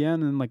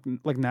ESPN and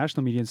like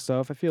national media and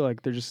stuff, I feel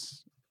like they're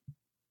just.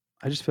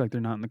 I just feel like they're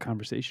not in the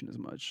conversation as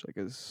much.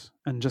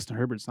 And Justin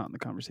Herbert's not in the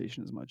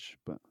conversation as much.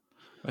 But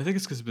I think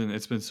it's because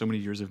it's been so many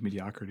years of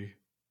mediocrity.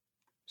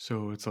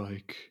 So it's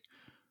like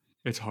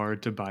it's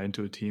hard to buy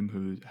into a team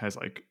who has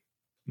like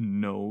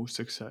no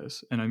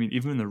success. And I mean,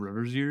 even in the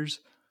Rivers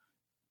years,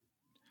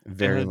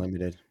 Very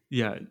limited.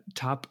 Yeah,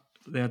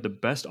 they had the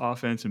best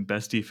offense and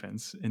best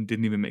defense and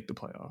didn't even make the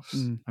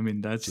playoffs. I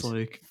mean, that's Just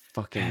like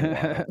fucking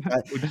wild.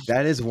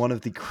 That is one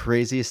of the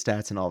craziest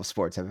stats in all of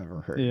sports I've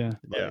ever heard. Yeah.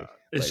 yeah.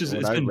 It's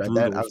when I been read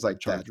brutal that, I was for the like,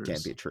 that can't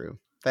Chargers. be true.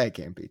 That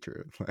can't be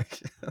true.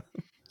 Like,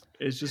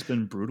 It's just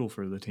been brutal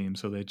for the team,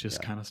 so they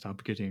just kind of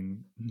stopped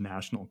getting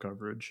national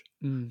coverage.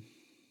 Mm.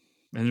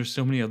 And there's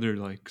so many other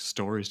like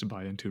stories to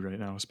buy into right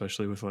now,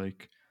 especially with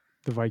like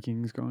the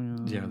Vikings going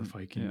on. the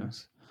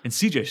Vikings and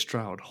CJ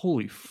Stroud.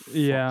 Holy fuck.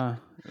 Yeah.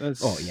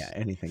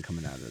 anything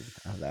coming out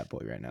of that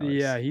boy right now.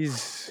 Yeah,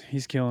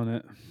 he's killing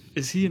it.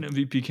 Is he an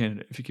MVP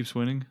candidate if he keeps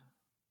winning?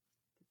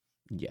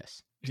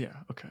 Yes. Yeah.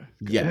 Okay.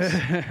 Yes.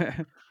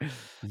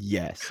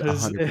 Yes.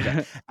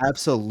 100%.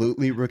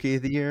 Absolutely rookie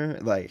of the year.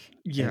 Like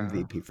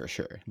MVP for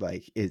sure.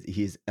 Like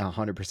he's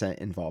 100%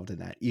 involved in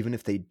that. Even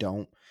if they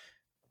don't,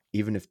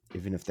 even if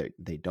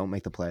they don't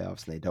make the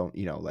playoffs and they don't,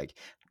 like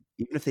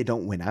even if they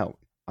don't win out,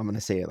 I'm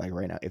gonna say it like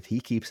right now. If he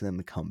keeps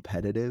them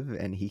competitive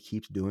and he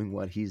keeps doing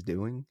what he's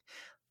doing,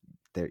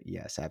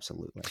 yes,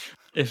 absolutely.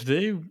 If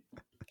they,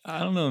 I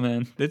don't know,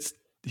 man.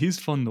 He's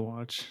fun to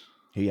watch.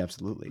 He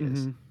absolutely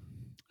is.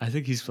 I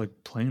think he's like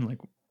playing like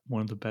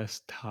one of the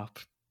best top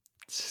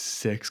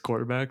 6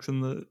 quarterbacks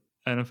in the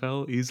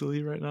NFL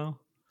easily right now.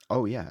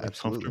 Oh yeah, like,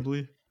 absolutely.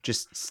 Comfortably.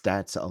 Just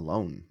stats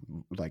alone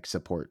like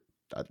support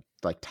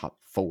like top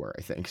 4,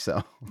 I think.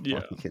 So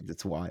yeah,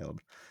 it's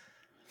wild.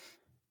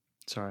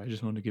 Sorry, I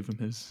just wanted to give him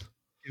his.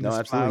 No,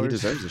 absolutely, he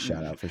deserves a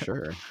shout out for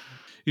sure.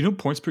 You know,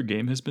 points per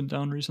game has been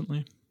down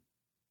recently.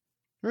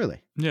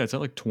 Really? Yeah, it's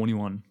at like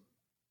 21.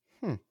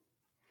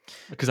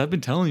 Because I've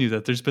been telling you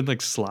that there's been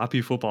like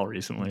sloppy football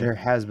recently. There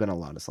has been a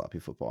lot of sloppy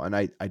football, and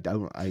I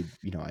don't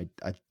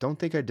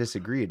think I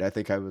disagreed. I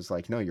think I was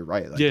like, no, you're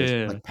right. Like,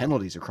 there's like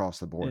penalties across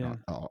the board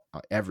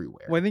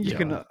everywhere. Well, I think you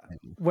can.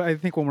 Well, I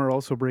think when we're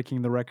also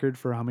breaking the record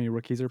for how many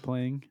rookies are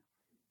playing.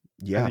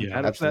 Yeah,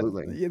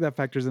 absolutely. That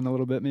factors in a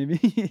little bit,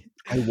 maybe.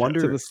 I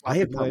wonder. I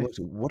have not looked.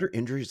 What are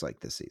injuries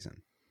like this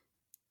season?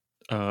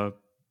 I'm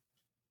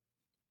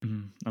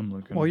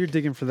looking. While you're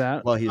digging for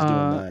that, while he's doing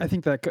that, I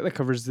think that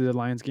covers the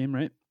Lions game,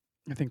 right?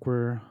 I think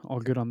we're all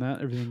good on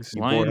that. Everything's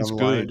Lions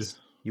good.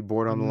 You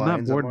bored on the I'm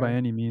Lions? Not bored by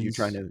any means. You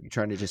trying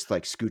to just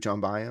like scooch on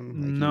by him?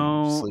 Like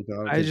no,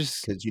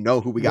 because you know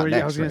who we got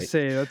next. I was gonna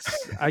say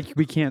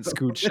we can't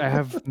scooch.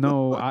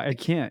 I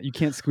can't. You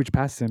can't scooch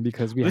past him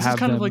because we have. This is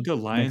kind of like a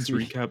Lions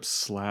recap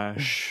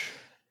slash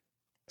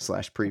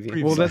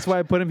preview. Well, that's why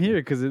I put him here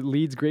because it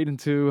leads great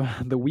into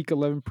the Week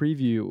 11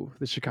 preview: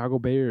 the Chicago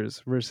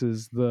Bears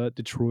versus the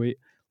Detroit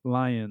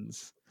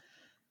Lions.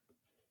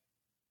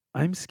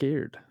 I'm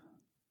scared.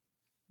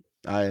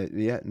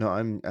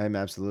 I'm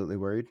absolutely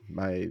worried.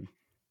 I'm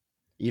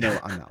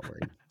not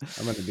worried.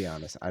 I'm going to be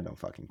honest. I don't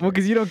fucking care. Well,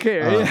 because you don't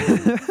care.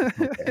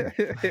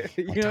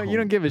 You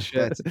don't give a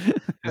shit.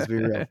 Let's be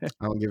real. I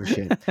don't give a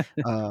shit.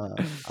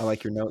 I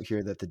like your note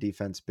here that the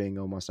defense being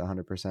almost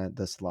 100%,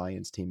 this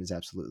Lions team is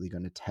absolutely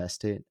going to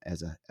test it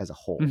as a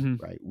whole,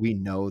 right? We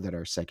know that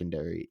our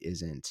secondary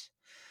isn't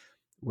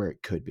where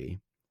it could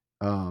be.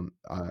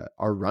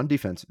 Our run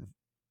defense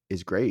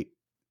is great,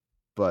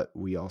 but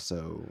we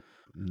also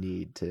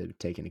need to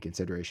take into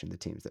consideration the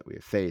teams that we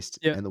have faced,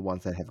 and the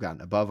ones that have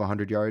gotten above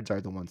 100 yards are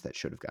the ones that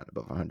should have gotten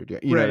above 100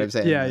 yards. You know what I'm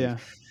saying? Yeah.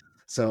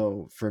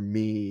 So for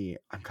me,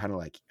 I'm kind of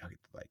like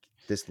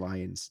this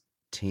Lions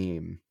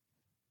team.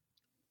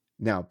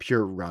 Now,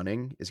 pure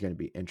running is going to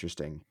be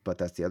interesting, but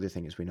that's the other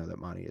thing is we know that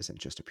Monty isn't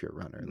just a pure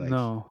runner. Like,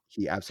 no,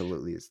 he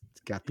absolutely has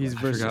got. He's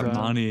versatile. I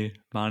forgot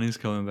Monty's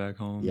coming back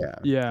home.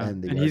 Yeah,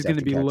 and he's going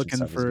to be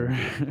looking for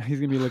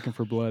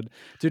blood,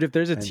 dude. If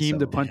there's a team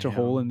to punch a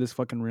hole in this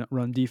fucking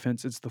run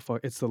defense, it's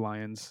the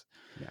Lions.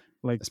 Yeah,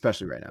 like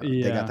especially right now,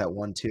 they got that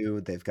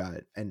 1-2. They've got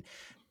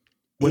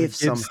if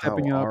somehow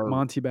stepping up,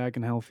 Monty back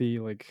and healthy,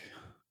 like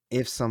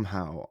if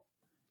somehow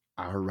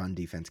our run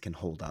defense can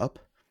hold up,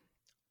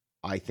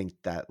 I think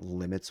that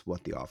limits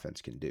what the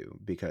offense can do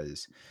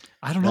because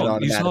I don't know.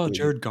 You saw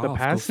Jared Goff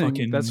go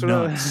fucking nuts.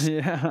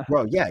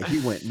 Well, yeah,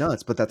 he went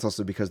nuts, but that's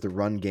also because the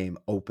run game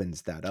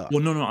opens that up.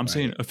 Well, no, I'm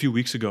saying a few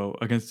weeks ago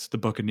against the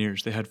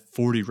Buccaneers, they had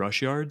 40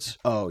 rush yards.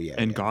 Oh yeah,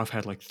 and Goff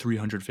had like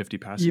 350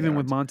 passing even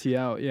yards. with Monty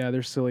out. Yeah,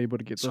 they're still able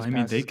to get those.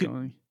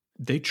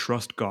 They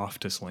trust Goff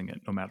to sling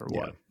it no matter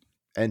what.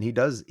 And he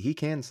does. He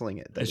can sling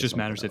it. It just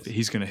matters if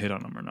he's going to hit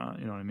on them or not.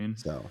 You know what I mean?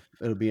 So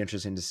it'll be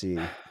interesting to see.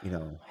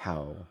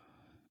 How.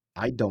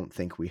 I don't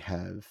think we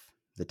have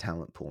the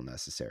talent pool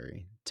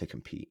necessary to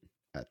compete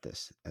at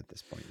this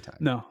point in time.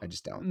 No, I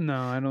just don't. No,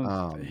 I don't.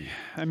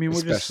 I mean,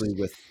 especially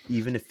with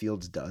even if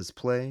Fields does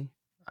play,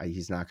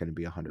 he's not going to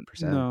be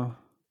 100%. No.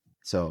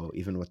 So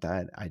even with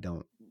that, I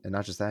don't. And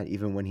not just that,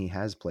 even when he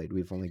has played,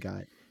 we've only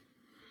got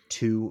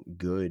 2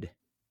 good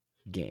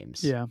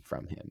games Yeah.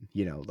 from him.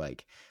 You know,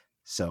 like,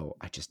 so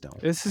I just don't.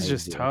 This is I have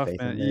just 0 tough,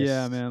 faith man. in this.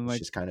 Yeah, man. It's Like,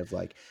 just kind of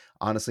like,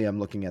 honestly, I'm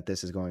looking at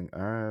this as going,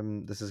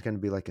 this is going to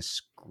be like a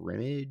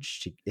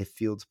scrimmage. If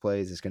Fields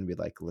plays, it's going to be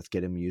like, let's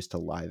get him used to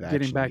live getting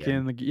action back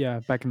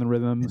again. back in the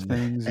rhythm of And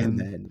things. And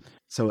then,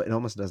 so it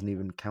almost doesn't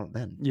even count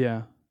then.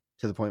 yeah.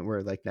 To the point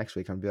where, like, next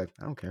week I'm gonna be like,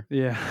 I don't care.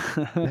 Yeah.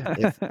 Yeah,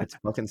 if it's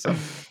fucking suck.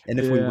 And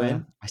if we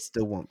win, I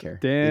still won't care.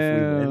 If we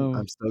win, Damn.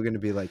 I'm still gonna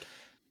be like,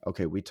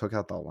 okay, we took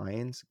out the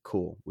Lions,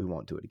 cool. We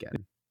won't do it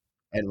again,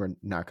 and we're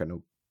not gonna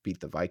beat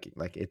the Viking.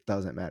 Like, it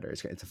doesn't matter.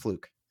 It's a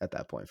fluke at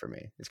that point for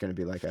me. It's gonna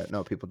be like,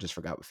 no, people just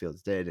forgot what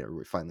Fields did, or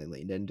we finally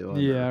leaned into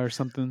him, Yeah, or or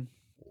something.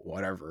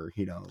 whatever,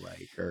 you know,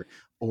 like,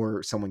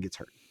 or someone gets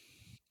hurt,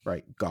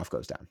 right? Goff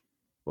goes down.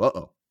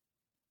 Uh-oh.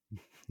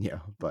 Yeah,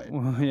 but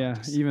Well, no,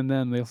 yeah. Even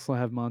then, they'll still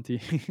have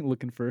Monty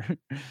looking for.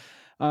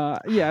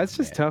 Yeah, it's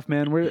just man. tough,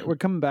 man. We're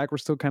coming back. We're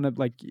still kind of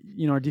like,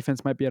 our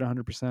defense might be at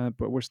 100%,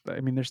 but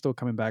they're still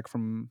coming back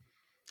from.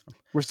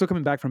 We're still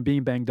coming back from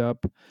being banged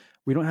up.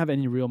 We don't have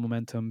any real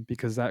momentum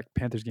because that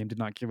Panthers game did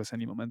not give us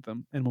any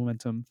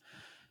momentum.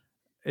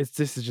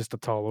 This is just a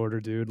tall order,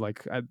 dude.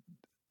 Like, and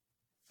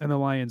the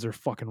Lions are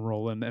fucking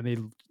rolling,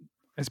 and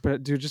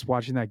dude, just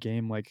watching that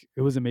game, like,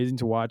 it was amazing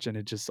to watch, and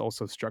it just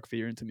also struck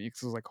fear into me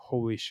because it was like,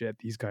 holy shit,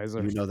 these guys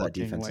are that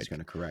fucking, defense like, is going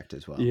to correct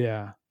as well.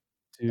 Yeah,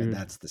 dude. And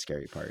that's the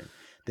scary part.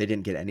 They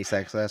didn't get any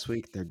sacks last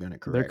week. They're going to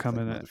correct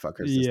coming like at-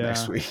 motherfuckers this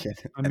next yeah. week.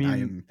 I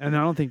mean, and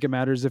I don't think it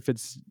matters if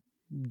it's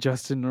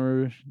Justin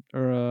or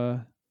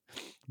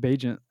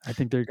Bajent. I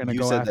think they're gonna You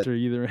go said that- after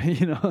either.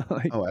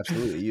 Like, Oh,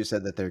 absolutely. You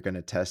said that they're going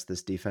to test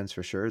this defense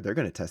for sure. They're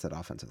going to test that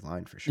offensive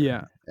line for sure.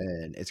 Yeah.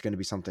 And it's going to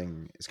be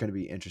something. It's going to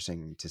be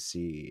interesting to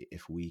see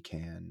if we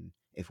can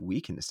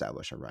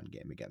establish a run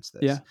game against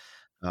this.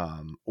 Yeah.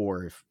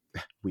 Or if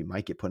we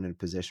might get put in a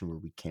position where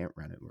we can't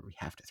run it, where we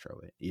have to throw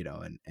it, you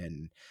know,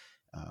 and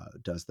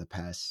does the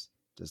pass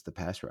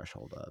rush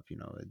hold up, you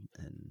know,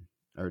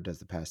 or does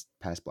the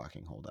pass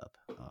blocking hold up?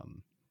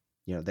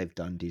 You know, they've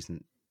done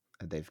decent.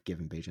 They've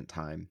given Bajent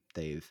time.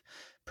 They've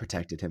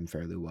protected him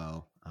fairly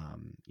well.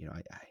 You know,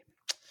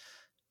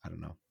 I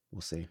don't know.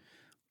 We'll see.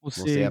 We'll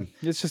see. I'm-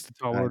 It's just a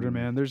tall order,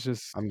 man. There's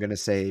just I'm gonna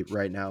say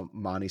right now,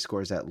 Monty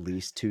scores at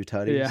least 2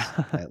 tutties.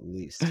 Yeah. At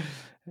least.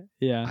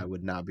 Yeah. I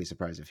would not be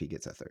surprised if he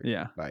gets a third.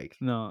 Yeah. Like,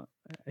 No,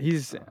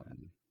 he's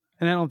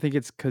and I don't think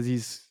it's because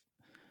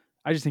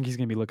I just think he's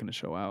gonna be looking to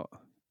show out.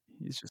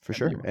 He's just for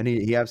gonna sure, be- and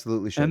he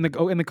absolutely should. and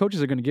the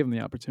coaches are gonna give him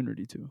the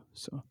opportunity to.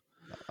 So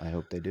I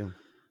hope they do.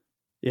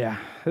 yeah,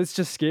 it's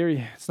just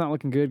scary. It's not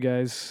looking good,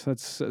 guys.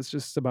 That's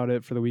just about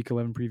it for the Week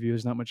 11 preview.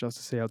 There's not much else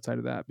to say outside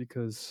of that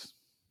because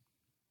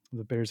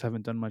the Bears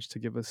haven't done much to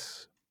give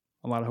us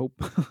a lot of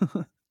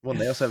hope. Well,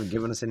 they also haven't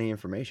given us any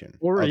information.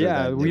 Or other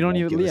yeah, than we they don't won't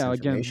even. give us Yeah,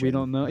 again, we information.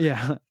 don't know.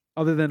 Yeah,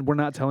 other than we're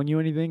not telling you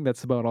anything.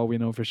 That's about all we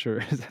know for sure.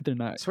 Is that they're I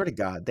not. swear to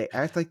God, they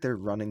act like they're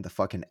running the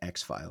fucking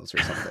X-Files or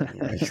something.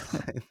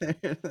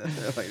 they're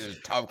like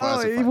top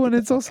class. When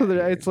it's also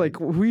it's like,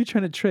 who are you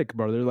trying to trick,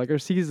 bro? They're like, our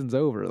season's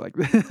over. Like,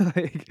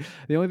 like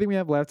the only thing we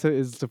have left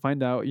is to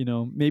find out. You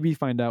know, maybe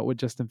find out what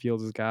Justin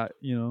Fields has got.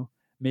 You know,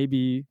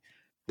 maybe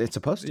it's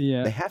supposed to.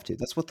 Yeah. They have to.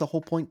 That's what the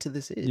whole point to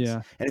this is.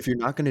 Yeah. And if you're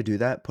not going to do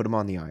that, put him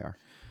on the IR.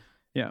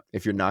 Yeah.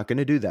 If you're not going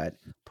to do that,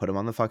 put him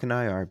on the fucking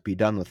IR. Be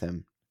done with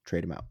him.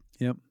 Trade him out.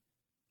 Yep.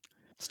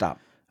 Stop.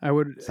 I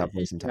would Stop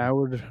wasting time. I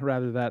would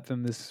rather that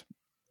than this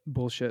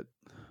bullshit.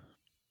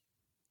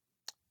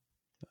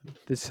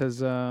 This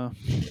has it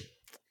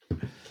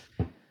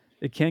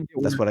can't get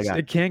worse. That's what I got.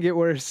 It can't get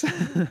worse.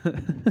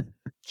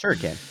 Sure it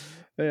can.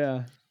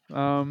 Yeah.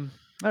 All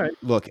right.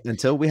 Look,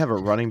 until we have a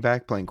running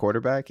back playing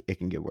quarterback, it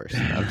can get worse.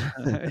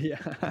 Yeah.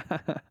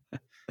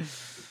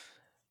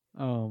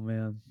 Oh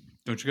man.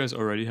 Don't you guys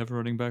already have a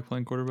running back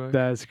playing quarterback?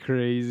 That's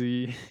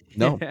crazy.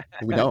 No,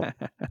 we don't.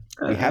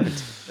 We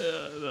haven't.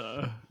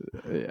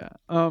 Yeah.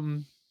 All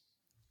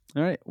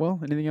right. Well,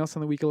 anything else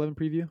on the Week 11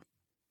 preview?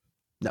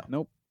 No.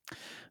 Nope.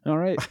 All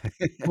right.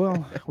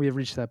 Well, we have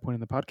reached that point in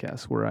the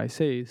podcast where I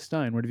say,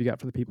 Stein, what have you got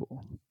for the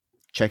people?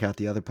 Check out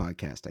the other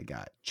podcast I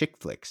got, Chick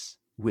Flicks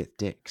with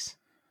Dicks.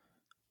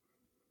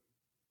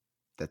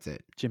 That's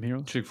it. Jim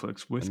Heroes? Chick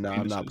flicks with No,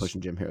 I'm not penises.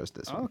 pushing Jim Heroes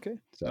this one. okay.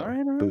 So All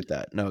right. boot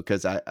that. No,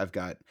 because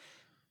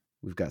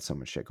we've got so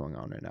much shit going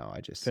on right now.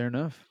 Fair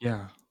enough.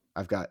 Yeah.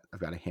 I've got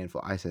a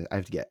handful. I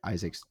have to get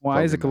Isaac's. Well,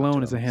 program Isaac out alone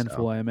to is a him,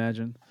 handful, I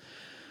imagine.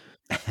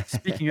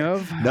 Speaking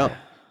of, no,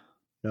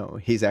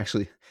 he's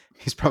probably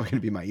going to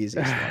be my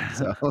easiest one.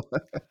 So,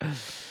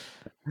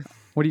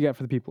 what do you got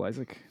for the people,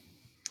 Isaac?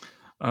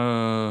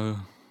 yo,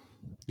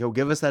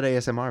 give us that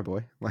ASMR,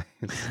 boy.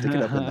 Stick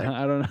it up in there.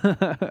 I don't know.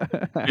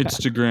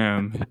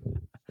 Instagram,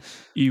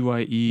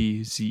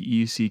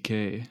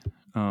 EYEZECK.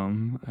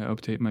 I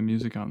update my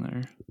music on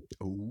there.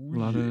 Oh,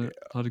 A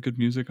lot of good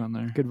music on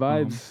there. Good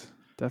vibes,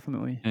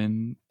 definitely.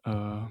 And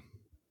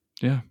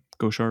yeah,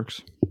 go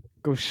Sharks.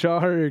 Go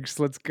Sharks!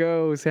 Let's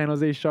go, San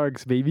Jose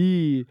Sharks,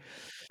 baby.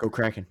 Go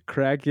Kraken.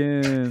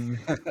 Kraken.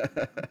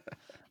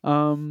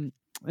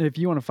 if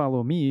you want to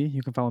follow me,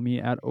 you can follow me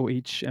at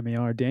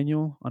OHMAR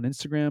Daniel on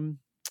Instagram.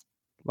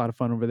 A lot of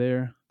fun over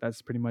there.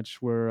 That's pretty much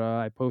where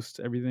I post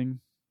everything.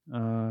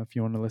 If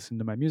you want to listen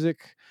to my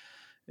music,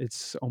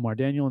 it's Omar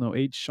Daniel, no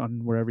H,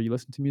 on wherever you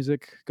listen to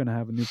music. Gonna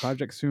have a new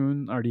project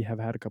soon. Already have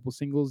had a couple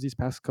singles these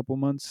past couple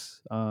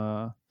months.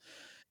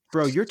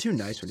 Bro, you're too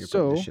nice when you're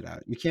putting this So shit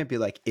out. You can't be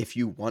like, if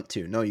you want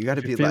to. No, you got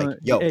to if you're be like, feeling,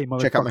 yo, hey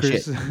check out my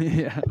shit. motherfuckers,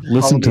 yeah, Follow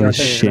Listen me to on this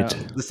check it Instagram. shit.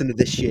 out. Listen to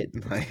this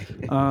shit. Like,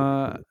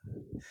 Uh,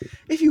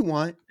 if you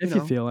want, if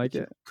you feel like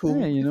it, cool.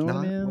 hey, you If know,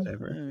 not, man.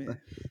 whatever.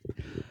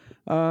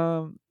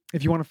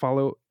 If you want to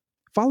follow.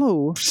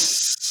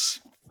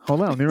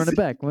 Hold on, let me run it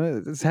back.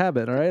 It's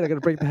habit, all right? I got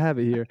to break the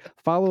habit here.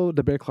 Follow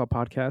the Bear Claw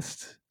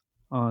Podcast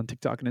on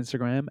TikTok and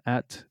Instagram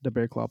at the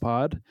Bear Claw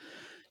Pod.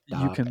 You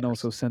Da can Bears.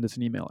 also send us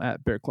an email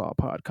at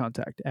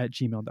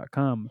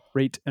bearclawpodcontact@gmail.com.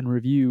 Rate and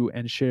review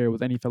and share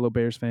with any fellow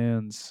Bears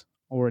fans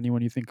or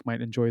anyone you think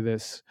might enjoy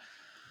this.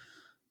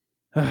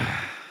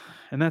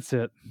 And that's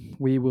it.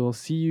 We will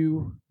see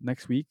you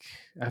next week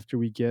after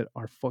we get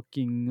our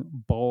fucking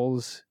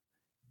balls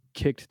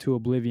kicked to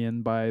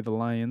oblivion by the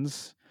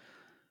Lions.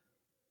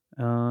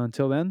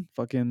 Until then,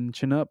 fucking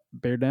chin up,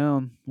 bear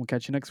down. We'll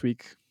catch you next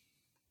week.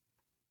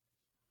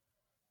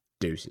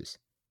 Deuces.